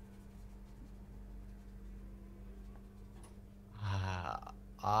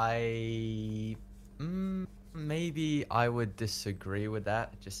 Maybe I would disagree with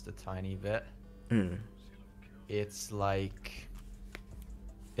that just a tiny bit. It's like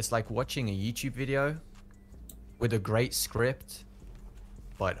watching a YouTube video with a great script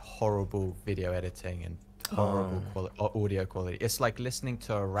but horrible video editing and horrible audio quality. It's like listening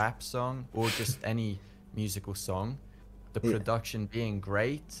to a rap song or just any musical song, the production being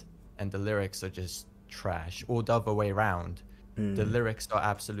great and the lyrics are just trash, or the other way around. The lyrics are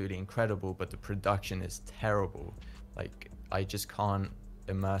absolutely incredible, but the production is terrible. Like, I just can't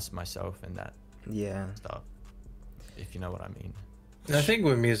immerse myself in that stuff, if you know what I mean. I think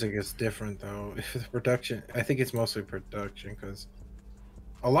with music it's different though. If the production, I think it's mostly production, because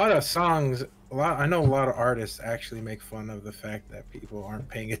a lot of songs, I know a lot of artists actually make fun of the fact that people aren't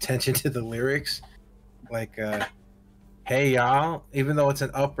paying attention to the lyrics. Like, hey y'all, even though it's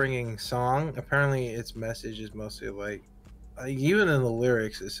an upbringing song, apparently its message is mostly like even in the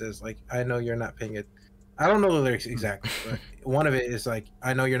lyrics it says like, I know you're not paying it, I don't know the lyrics exactly, but one of it is like,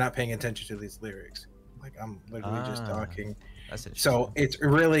 I know you're not paying attention to these lyrics. Like I'm literally just talking. That's interesting. So it's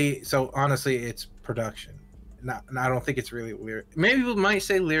really, so honestly, it's production. Not, I don't think it's really lyric. Maybe people might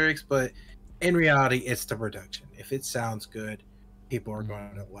say lyrics, but in reality, it's the production. If it sounds good, people are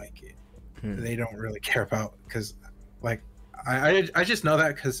going to like it. They don't really care about, because like I just know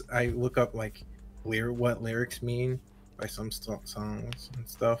that because I look up like what lyrics mean by some songs and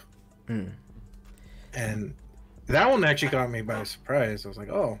stuff. And that one actually caught me by surprise. I was like,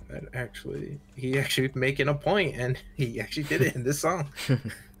 oh, he actually making a point, and he actually did it in this song.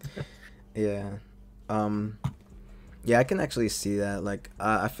 Yeah. Yeah, I can actually see that. Like,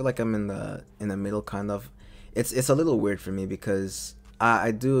 I feel like I'm in the middle, kind of. It's a little weird for me because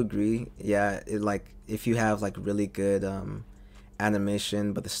I do agree. Yeah, like if you have like really good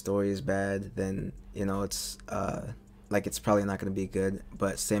animation, but the story is bad, then it's like it's probably not going to be good.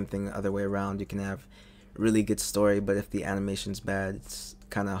 But same thing other way around. You can have really good story, but if the animation's bad, it's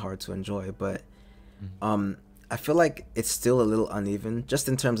kind of hard to enjoy. But I feel like it's still a little uneven, just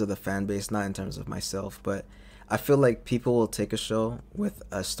in terms of the fan base, not in terms of myself. But I feel like people will take a show with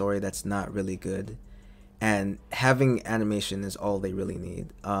a story that's not really good, and having animation is all they really need.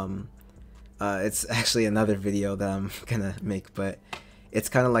 It's actually another video that I'm gonna make, but it's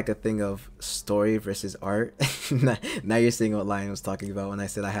kind of like a thing of story versus art. Now you're seeing what Lion was talking about when I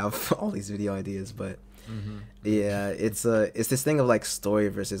said I have all these video ideas, but yeah, it's this thing of like story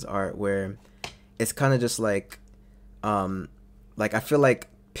versus art, where it's kind of just like I feel like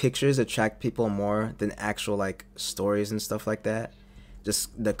pictures attract people more than actual like stories and stuff like that.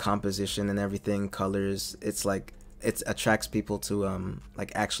 Just the composition and everything, colors, it's like it attracts people to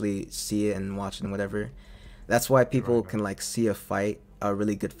like actually see it and watch it and whatever. That's why people can like see a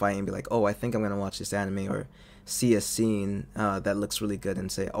really good fight, and be like, oh, I think I'm gonna watch this anime, or see a scene that looks really good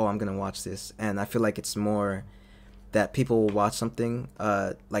and say, oh, I'm gonna watch this. And I feel like it's more that people will watch something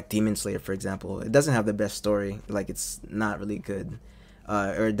like Demon Slayer, for example. It doesn't have the best story, like it's not really good,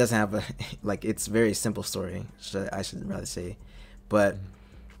 or it doesn't have a like, it's very simple story, I should rather say, but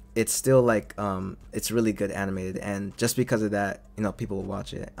it's still like it's really good animated, and just because of that, people will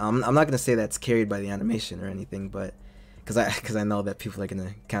watch it. I'm not gonna say that's carried by the animation or anything, but because I know that people are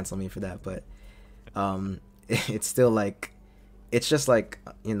gonna cancel me for that, but it's still like, it's just like,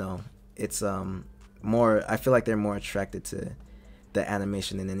 it's more, I feel like they're more attracted to the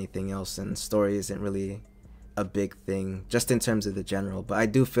animation than anything else, and story isn't really a big thing just in terms of the general. But I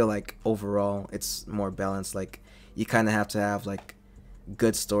do feel like overall it's more balanced. Like, you kind of have to have like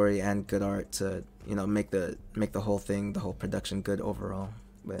good story and good art to make the whole thing, the whole production, good overall.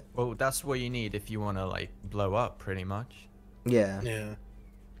 But well, that's what you need if you want to like blow up, pretty much. Yeah.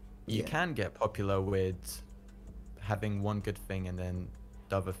 You can get popular with having one good thing and then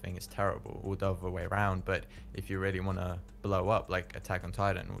the other thing is terrible, or the other way around. But if you really want to blow up, like Attack on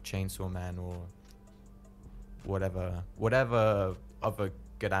Titan or Chainsaw Man or whatever other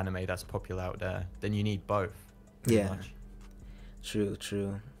good anime that's popular out there, then you need both. Yeah. Much.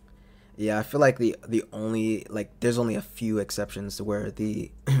 True. Yeah, I feel like the only, like, there's only a few exceptions to where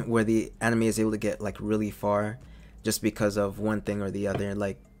the anime is able to get like really far just because of one thing or the other.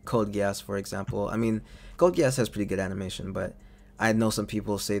 Like Code Geass, for example. I mean, Code Geass has pretty good animation, but I know some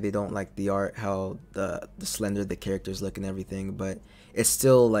people say they don't like the art, how the slender the characters look and everything, but it's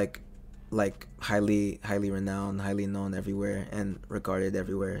still like highly renowned, highly known everywhere and regarded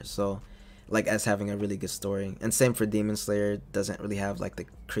everywhere. So like as having a really good story. And same for Demon Slayer, doesn't really have like the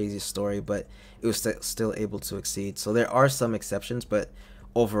craziest story, but it was still able to exceed. So there are some exceptions, but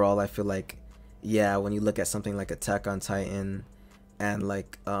overall I feel like, yeah, when you look at something like Attack on Titan and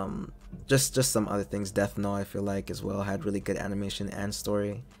like just some other things, Death Note, I feel like as well had really good animation and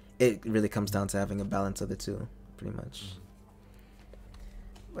story. It really comes down to having a balance of the two, pretty much.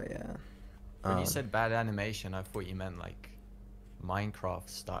 But yeah, when you said bad animation, I thought you meant like Minecraft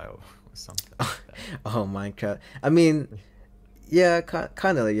style or something like that. Oh, Minecraft. I mean, yeah,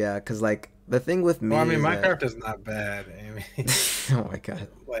 kind of, yeah, because like the thing with me, well, I mean, Minecraft is not bad. I mean, oh my god,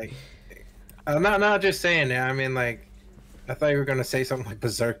 like I'm not just saying that. I mean, like, I thought you were gonna say something like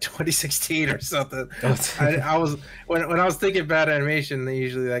Berserk 2016 or something. I was when I was thinking bad animation, they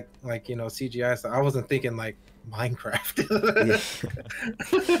usually like CGI stuff. I wasn't thinking like Minecraft.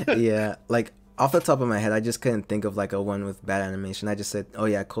 Yeah, like off the top of my head, I just couldn't think of like a one with bad animation. I just said, oh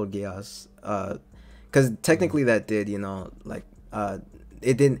yeah, Code Geass, because technically that did, like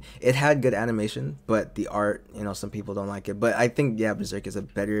it didn't. It had good animation, but the art, some people don't like it. But I think, yeah, Berserk is a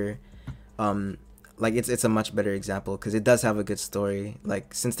better, like it's a much better example because it does have a good story.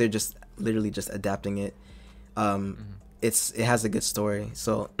 Like, since they're just literally just adapting it, it has a good story.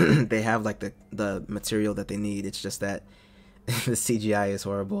 So they have like the material that they need. It's just that the CGI is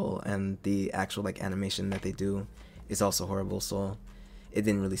horrible and the actual like animation that they do is also horrible. So it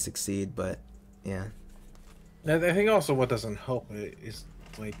didn't really succeed. But yeah. I think also what doesn't help it is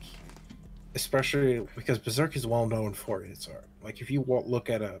like, especially because Berserk is well known for its art. Like if you look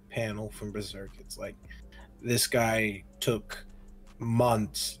at a panel from Berserk, it's like this guy took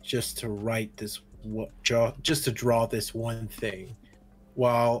months just to write this, just to draw this one thing.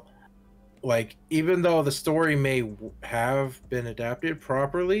 While like even though the story may have been adapted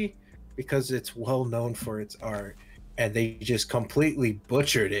properly because it's well known for its art, and they just completely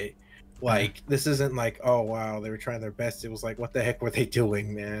butchered it. Like this isn't like, oh wow, they were trying their best. It was like, what the heck were they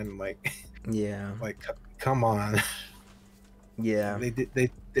doing, man? Like, yeah, like come on. Yeah,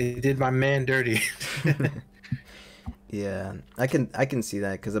 they did my man dirty. Yeah, I can see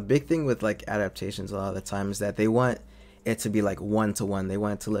that, because a big thing with like adaptations a lot of the time is that they want it to be like one to one. They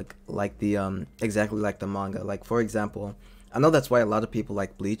want it to look like the exactly like the manga. Like for example, I know that's why a lot of people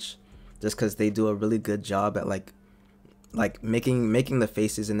like Bleach, just because they do a really good job at like making the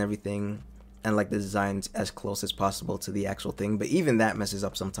faces and everything and like the designs as close as possible to the actual thing. But even that messes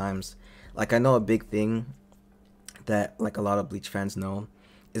up sometimes. Like I know a big thing that like a lot of Bleach fans know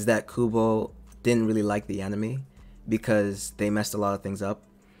is that Kubo didn't really like the anime because they messed a lot of things up.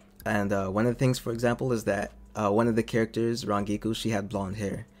 And one of the things, for example, is that one of the characters, Rangiku, she had blonde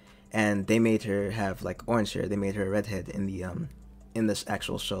hair, and they made her have like orange hair. They made her a redhead in this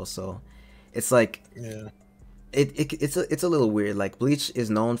actual show. So it's like, yeah, it's a little weird. Like Bleach is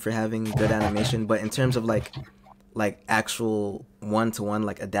known for having good animation, but in terms of like actual one-to-one,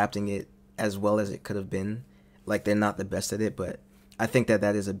 like adapting it as well as it could have been, like they're not the best at it. But I think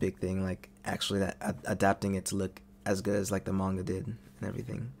that is a big thing, like actually that adapting it to look as good as like the manga did and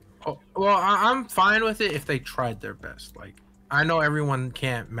everything. Oh, well, I'm fine with it if they tried their best. Like I know everyone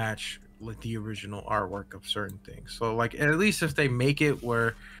can't match like the original artwork of certain things, so like at least if they make it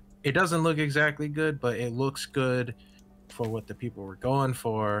where it doesn't look exactly good, but it looks good for what the people were going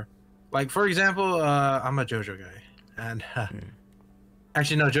for. Like for example, I'm a JoJo guy, and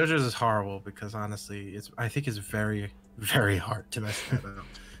actually no, JoJo's is horrible because honestly, I think it's very, very hard to mess that up,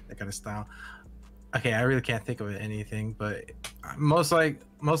 that kind of style. Okay, I really can't think of anything, but most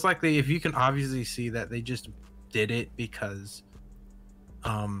likely, if you can obviously see that they just did it because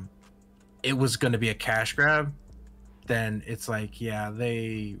it was going to be a cash grab, then it's like, yeah,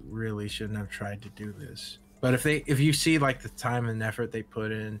 they really shouldn't have tried to do this. But if you see like the time and effort they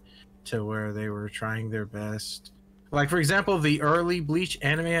put in to where they were trying their best, like for example, the early Bleach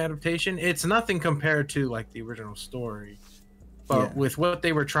anime adaptation, it's nothing compared to like the original story. But with what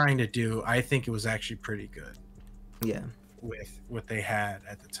they were trying to do, I think it was actually pretty good. Yeah. With what they had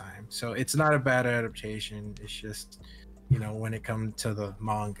at the time. So it's not a bad adaptation. It's just, you know, when it comes to the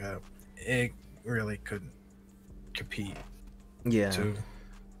manga, it really couldn't compete. Yeah.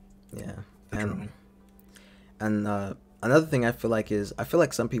 Yeah. And another thing I feel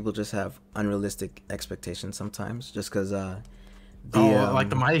like some people just have unrealistic expectations sometimes, just because like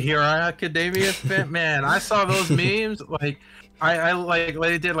the My Hero Academia fan, man, I saw those memes. Like I like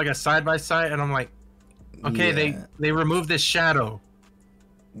they did like a side by side, and I'm like, okay, they removed this shadow.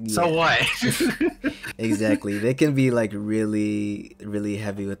 Yeah. So what? Exactly. They can be like really, really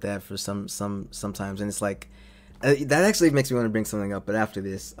heavy with that for sometimes, and it's like that actually makes me want to bring something up, but after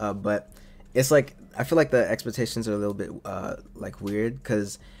this. But it's like I feel like the expectations are a little bit like weird,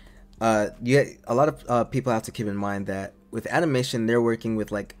 because a lot of people have to keep in mind that with animation they're working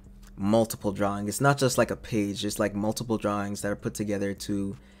with like multiple drawings. It's not just like a page, it's like multiple drawings that are put together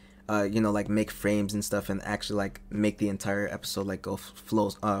to like make frames and stuff, and actually like make the entire episode like go flow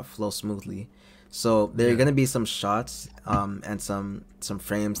smoothly. So there are gonna be some shots and some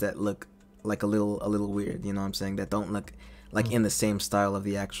frames that look like a little weird, you know what I'm saying, that don't look like in the same style of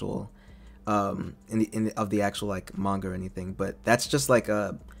the actual of the actual like manga or anything. But that's just like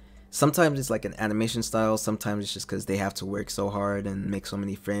sometimes it's like an animation style, sometimes it's just because they have to work so hard and make so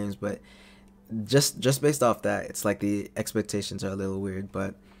many frames. But just based off that, it's like the expectations are a little weird.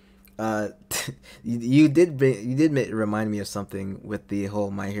 But you did remind me of something with the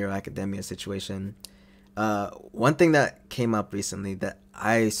whole My Hero Academia situation. One thing that came up recently that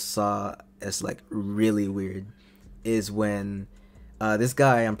I saw as like really weird is when this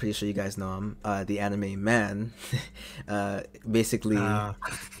guy, I'm pretty sure you guys know him, the anime man, basically,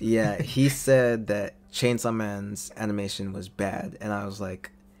 he said that Chainsaw Man's animation was bad, and I was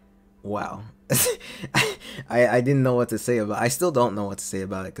like, wow. I didn't know what to say about it. I still don't know what to say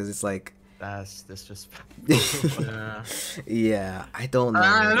about it, because it's like, that's disrespectful. Yeah, I don't know.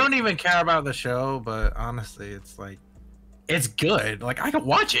 I don't even care about the show, but honestly, it's like, it's good. Like, I can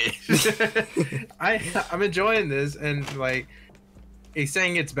watch it. I'm enjoying this, and like he's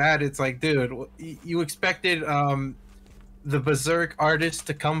saying it's bad. It's like, dude, you expected the Berserk artist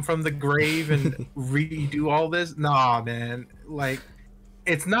to come from the grave and redo all this? Nah, man. Like,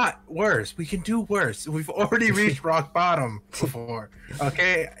 it's not worse. We can do worse. We've already reached rock bottom before.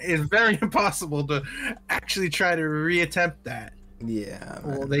 Okay, it's very impossible to actually try to reattempt that. Yeah.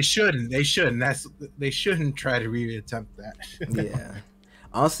 Man. Well, they shouldn't. They shouldn't. They shouldn't try to reattempt that. Yeah.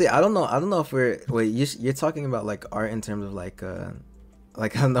 Honestly, I don't know. I don't know if we're you're talking about like art in terms of like I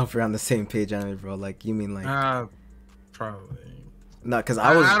don't know if we're on the same page, anime, bro. Like, you mean like probably. No, because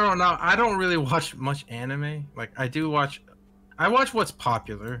I don't know. I don't really watch much anime. Like, I watch what's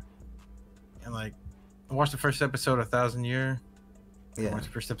popular, and like I watched the first episode of 1000 Year. Yeah. I watched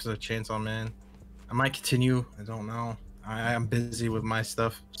the first episode of Chainsaw Man. I might continue. I don't know. I am busy with my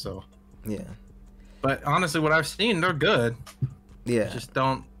stuff, so yeah. But honestly, what I've seen, they're good. Yeah. Just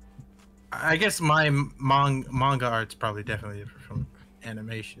don't. I guess my manga art's probably definitely different from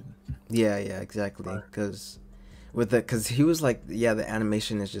animation. Yeah, exactly. Because because he was like, yeah, the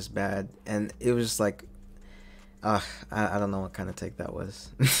animation is just bad, and it was just like, I don't know what kind of take that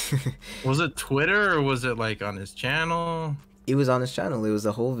was. Was it Twitter or was it like on his channel? It was on his channel. It was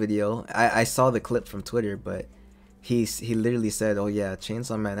a whole video. I saw the clip from Twitter, but he literally said, "Oh yeah,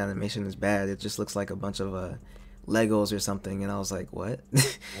 Chainsaw Man animation is bad. It just looks like a bunch of Legos or something." And I was like, "What?"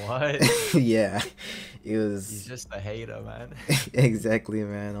 What? Yeah, it was. He's just a hater, man. Exactly,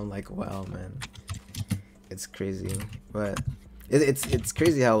 man. I'm like, wow, man. It's crazy, but it's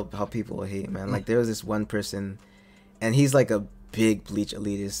crazy how people hate, man. Like, there was this one person, and he's like a big Bleach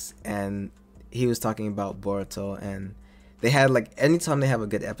elitist, and he was talking about Boruto, and they had like, anytime they have a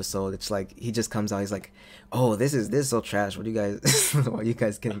good episode, it's like he just comes out, he's like, "Oh, this is so trash. What are you guys why are you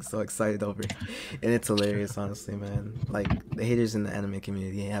guys getting so excited over?" And it's hilarious, honestly, man. Like, the haters in the anime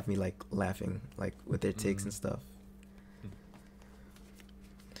community have me like laughing, like, with their takes and stuff.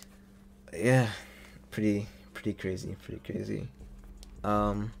 Yeah, pretty crazy.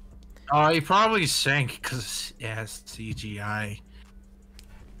 Oh, he probably sank because it has CGI.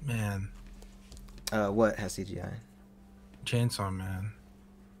 Man. What has CGI? Chainsaw Man.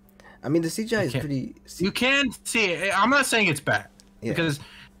 I mean, the CGI is pretty. You can see it. I'm not saying it's bad, Yeah. because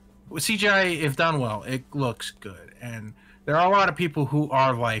CGI, if done well, it looks good. And there are a lot of people who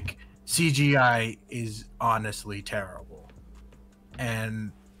are like, CGI is honestly terrible.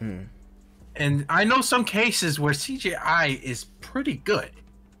 And and I know some cases where CGI is pretty good.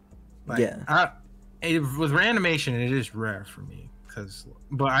 Like, yeah. With animation, it is rare for me.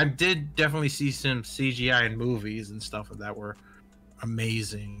 But I did definitely see some CGI in movies and stuff that were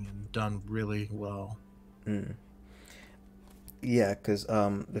amazing and done really well. Yeah, because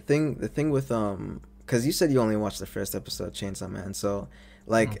the thing with because you said you only watched the first episode of Chainsaw Man, so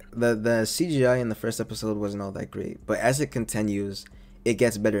like the CGI in the first episode wasn't all that great, but as it continues, it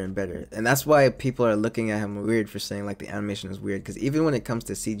gets better and better, and that's why people are looking at him weird for saying like the animation is weird, because even when it comes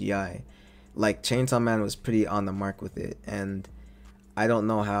to CGI, like, Chainsaw Man was pretty on the mark with it, and I don't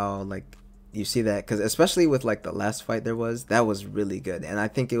know how like you see that, because especially with like the last fight that was really good, and I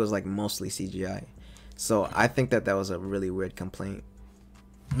think it was like mostly CGI, so I think that was a really weird complaint.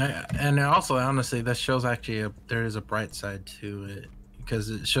 And also, honestly, that shows actually there is a bright side to it, because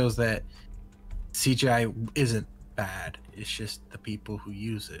it shows that CGI isn't bad. It's just the people who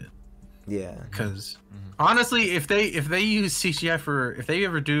use it. Yeah. Because honestly, if they use CGI if they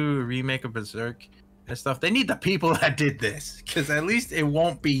ever do a remake of Berserk and stuff, they need the people that did this, because at least it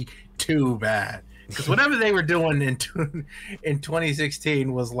won't be too bad. Because whatever they were doing in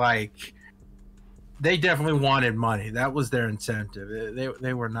 2016 was like, they definitely wanted money. That was their incentive.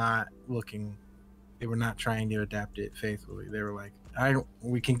 They were not looking. They were not trying to adapt it faithfully. They were like,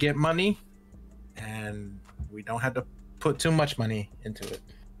 we can get money, and we don't have to put too much money into it.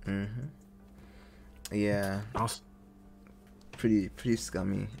 Yeah. Awesome. Pretty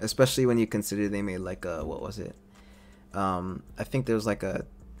scummy, especially when you consider they made like what was it? I think there was like a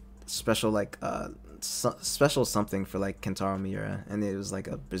special like special something for like Kentaro Miura, and it was like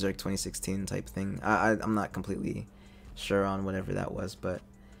a Berserk 2016 type thing. I'm not completely sure on whatever that was, but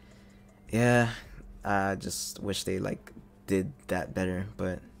yeah, I just wish they like did that better.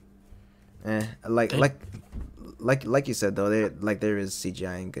 But like you said though, there is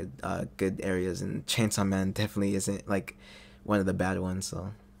CGI in good areas, and Chainsaw Man definitely isn't like one of the bad ones,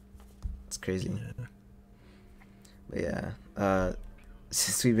 so it's crazy. But yeah,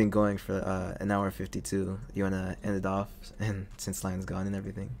 since we've been going for an hour 52, you wanna end it off, and since Lion's gone and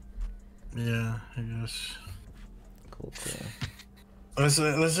everything? Yeah, I guess. Cool.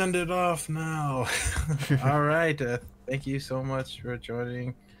 let's end it off now. All right. Thank you so much for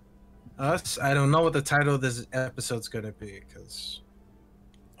joining us. I don't know what the title of this episode's gonna be because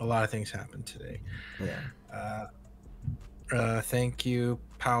a lot of things happened today. Yeah. Thank you,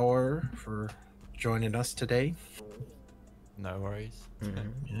 Power, for joining us today. No worries.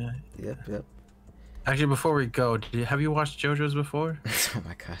 Mhm. Yeah. Yep. Actually, before we go, have you watched JoJo's before? Oh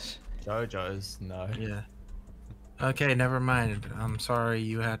my gosh. JoJo's, no. Yeah. Okay, never mind. I'm sorry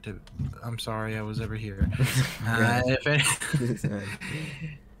you had to. I'm sorry I was ever here. If any...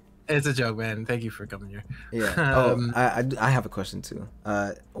 It's a joke, man. Thank you for coming here. Yeah. Oh, I have a question too.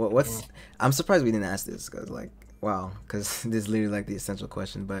 What's I'm surprised we didn't ask this because like wow, because this is literally like the essential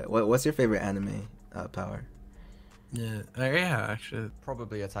question. But what's your favorite anime, Power? Yeah, actually,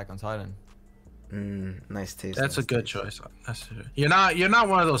 Probably Attack on Titan. Nice taste. that's a nice good taste. choice. You're not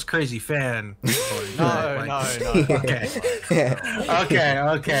one of those crazy fan. boys, right? No. Okay.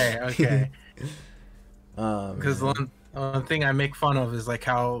 Because Man. one thing I make fun of is like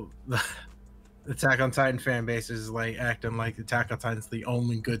how the Attack on Titan fan base is like acting like Attack on Titan's the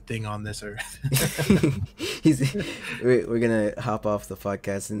only good thing on this earth. We're gonna hop off the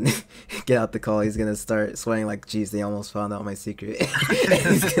podcast and get out the call. He's gonna start sweating like, "Geez, they almost found out my secret."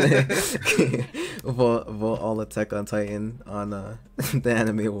 He's gonna vote all Attack on Titan on the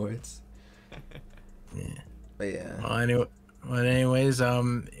Anime Awards. Yeah. But yeah. Anyways,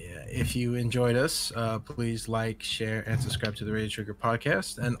 if you enjoyed us, please like, share, and subscribe to the Radio Trigger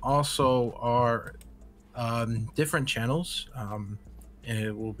podcast, and also our different channels. And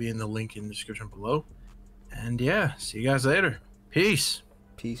it will be in the link in the description below. And yeah, see you guys later. Peace.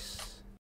 Peace.